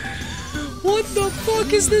 What the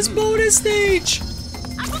fuck is this bonus stage?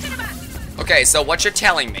 Okay, so what you're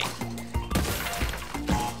telling me.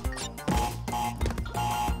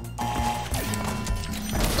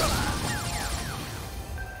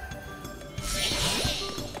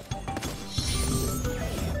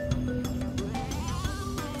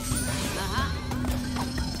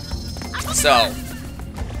 So,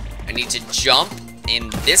 I need to jump in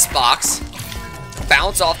this box,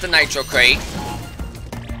 bounce off the nitro crate.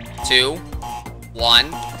 2,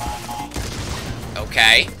 1.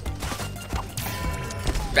 Okay.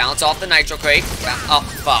 Bounce off the nitro crate. Oh,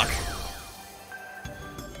 fuck.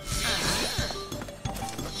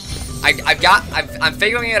 I'm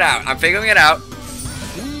figuring it out. I'm figuring it out.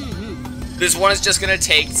 This one is just gonna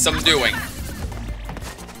take some doing.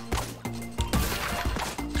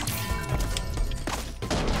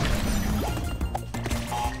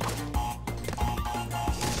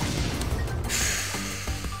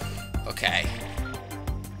 Okay.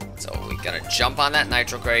 So we're gonna jump on that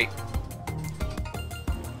nitro crate.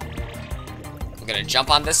 We're gonna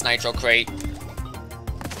jump on this nitro crate.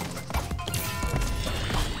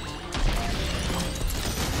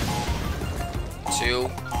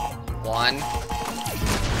 Two, 1.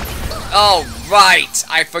 Oh, right!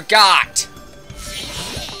 I forgot!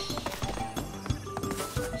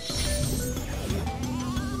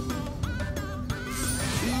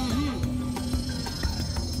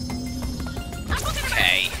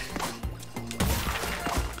 Okay.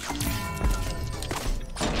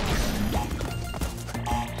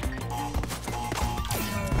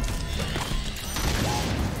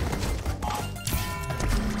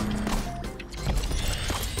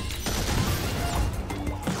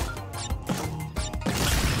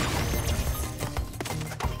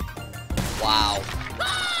 Wow.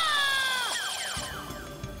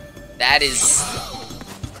 That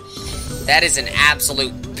is an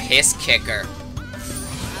absolute piss kicker.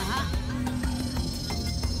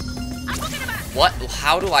 What?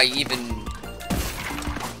 How do I even...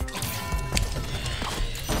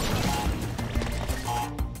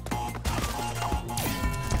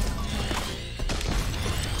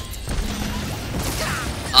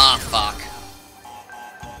 Ah, fuck.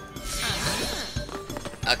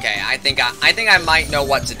 Okay, I think I might know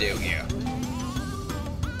what to do here.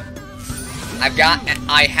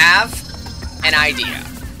 I have an idea.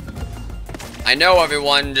 I know,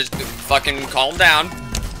 everyone, just fucking calm down.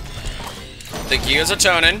 The gears are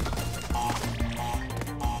turning.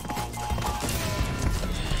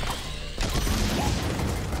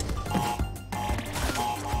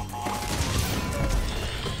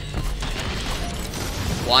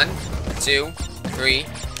 One, 2, 3,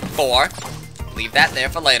 4. Leave that there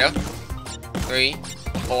for later. 3,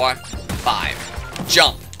 4, 5.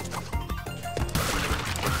 Jump.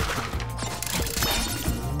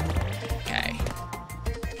 Okay.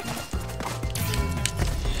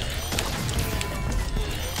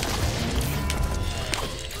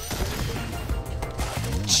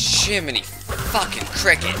 Jiminy fucking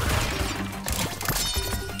cricket.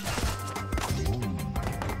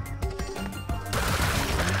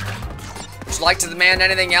 Would you like to demand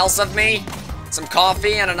anything else of me? Some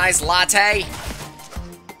coffee and a nice latte?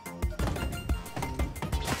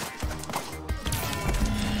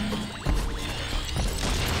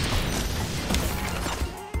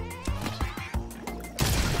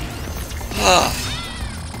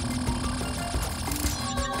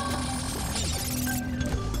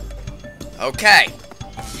 Okay.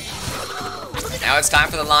 Now it's time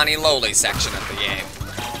for the Lonnie Lowly section of the game.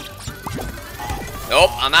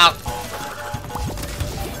 Nope, I'm out.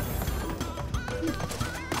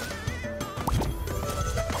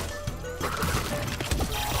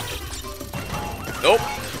 Nope.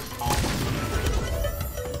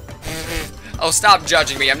 Oh, stop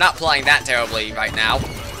judging me. I'm not playing that terribly right now.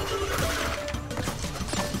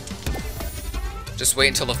 Just wait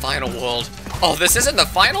until the final world. Oh, this isn't the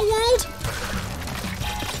final world?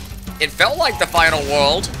 It felt like the final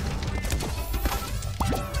world.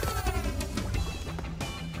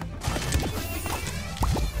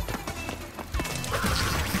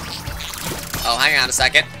 Oh, hang on a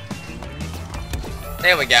second.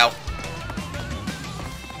 There we go.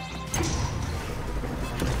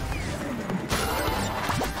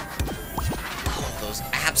 Oh, those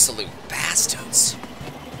absolute bastards.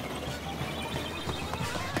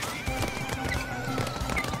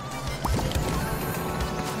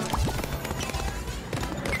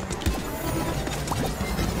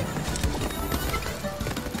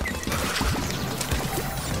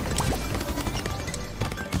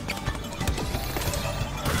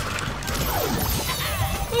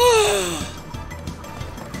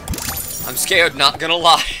 I'm scared, not gonna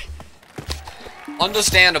lie.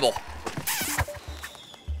 Understandable.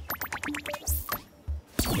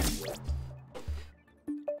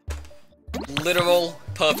 Literal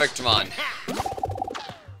perfect run.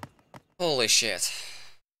 Holy shit.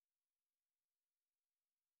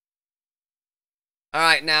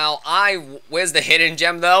 Alright, now, where's the hidden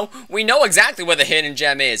gem, though? We know exactly where the hidden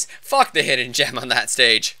gem is. Fuck the hidden gem on that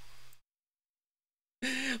stage.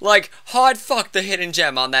 Like, hard fuck the hidden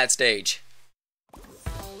gem on that stage.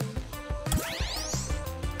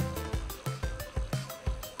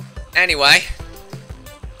 Anyway.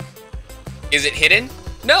 Is it hidden?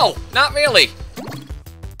 No, not really.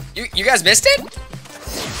 You guys missed it?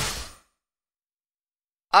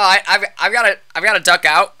 Alright, I've gotta duck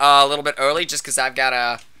out a little bit early just because I've got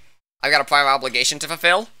a prior obligation to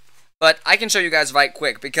fulfill. But I can show you guys right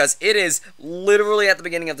quick because it is literally at the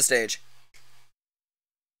beginning of the stage.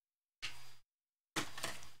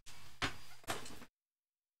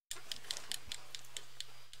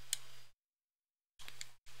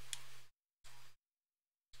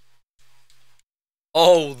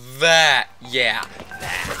 Oh, that. Yeah,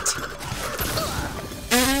 that.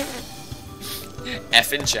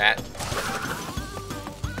 F in chat.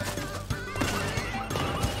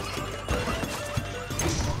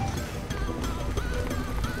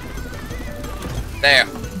 There.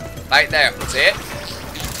 Right there. See it?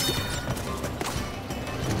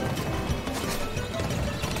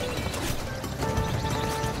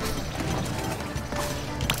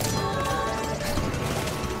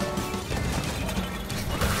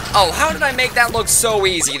 Oh, how did I make that look so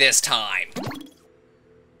easy this time?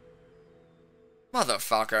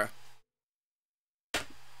 Motherfucker.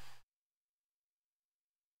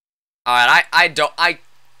 Alright,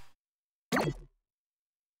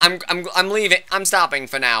 I'm leaving. I'm stopping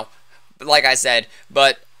for now. Like I said,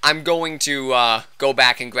 but I'm going to go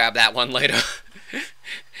back and grab that one later.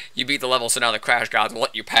 You beat the level, so now the Crash Gods will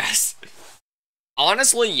let you pass.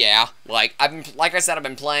 Honestly, yeah. Like I said, I've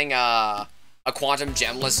been playing a Quantum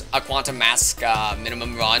Mask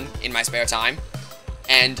minimum run in my spare time,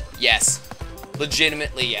 and yes,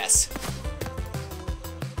 legitimately yes.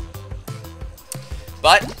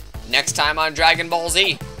 But next time on Dragon Ball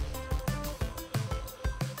Z,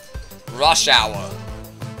 Rush Hour.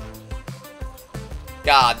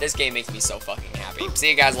 God, this game makes me so fucking happy. See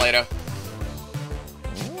you guys later.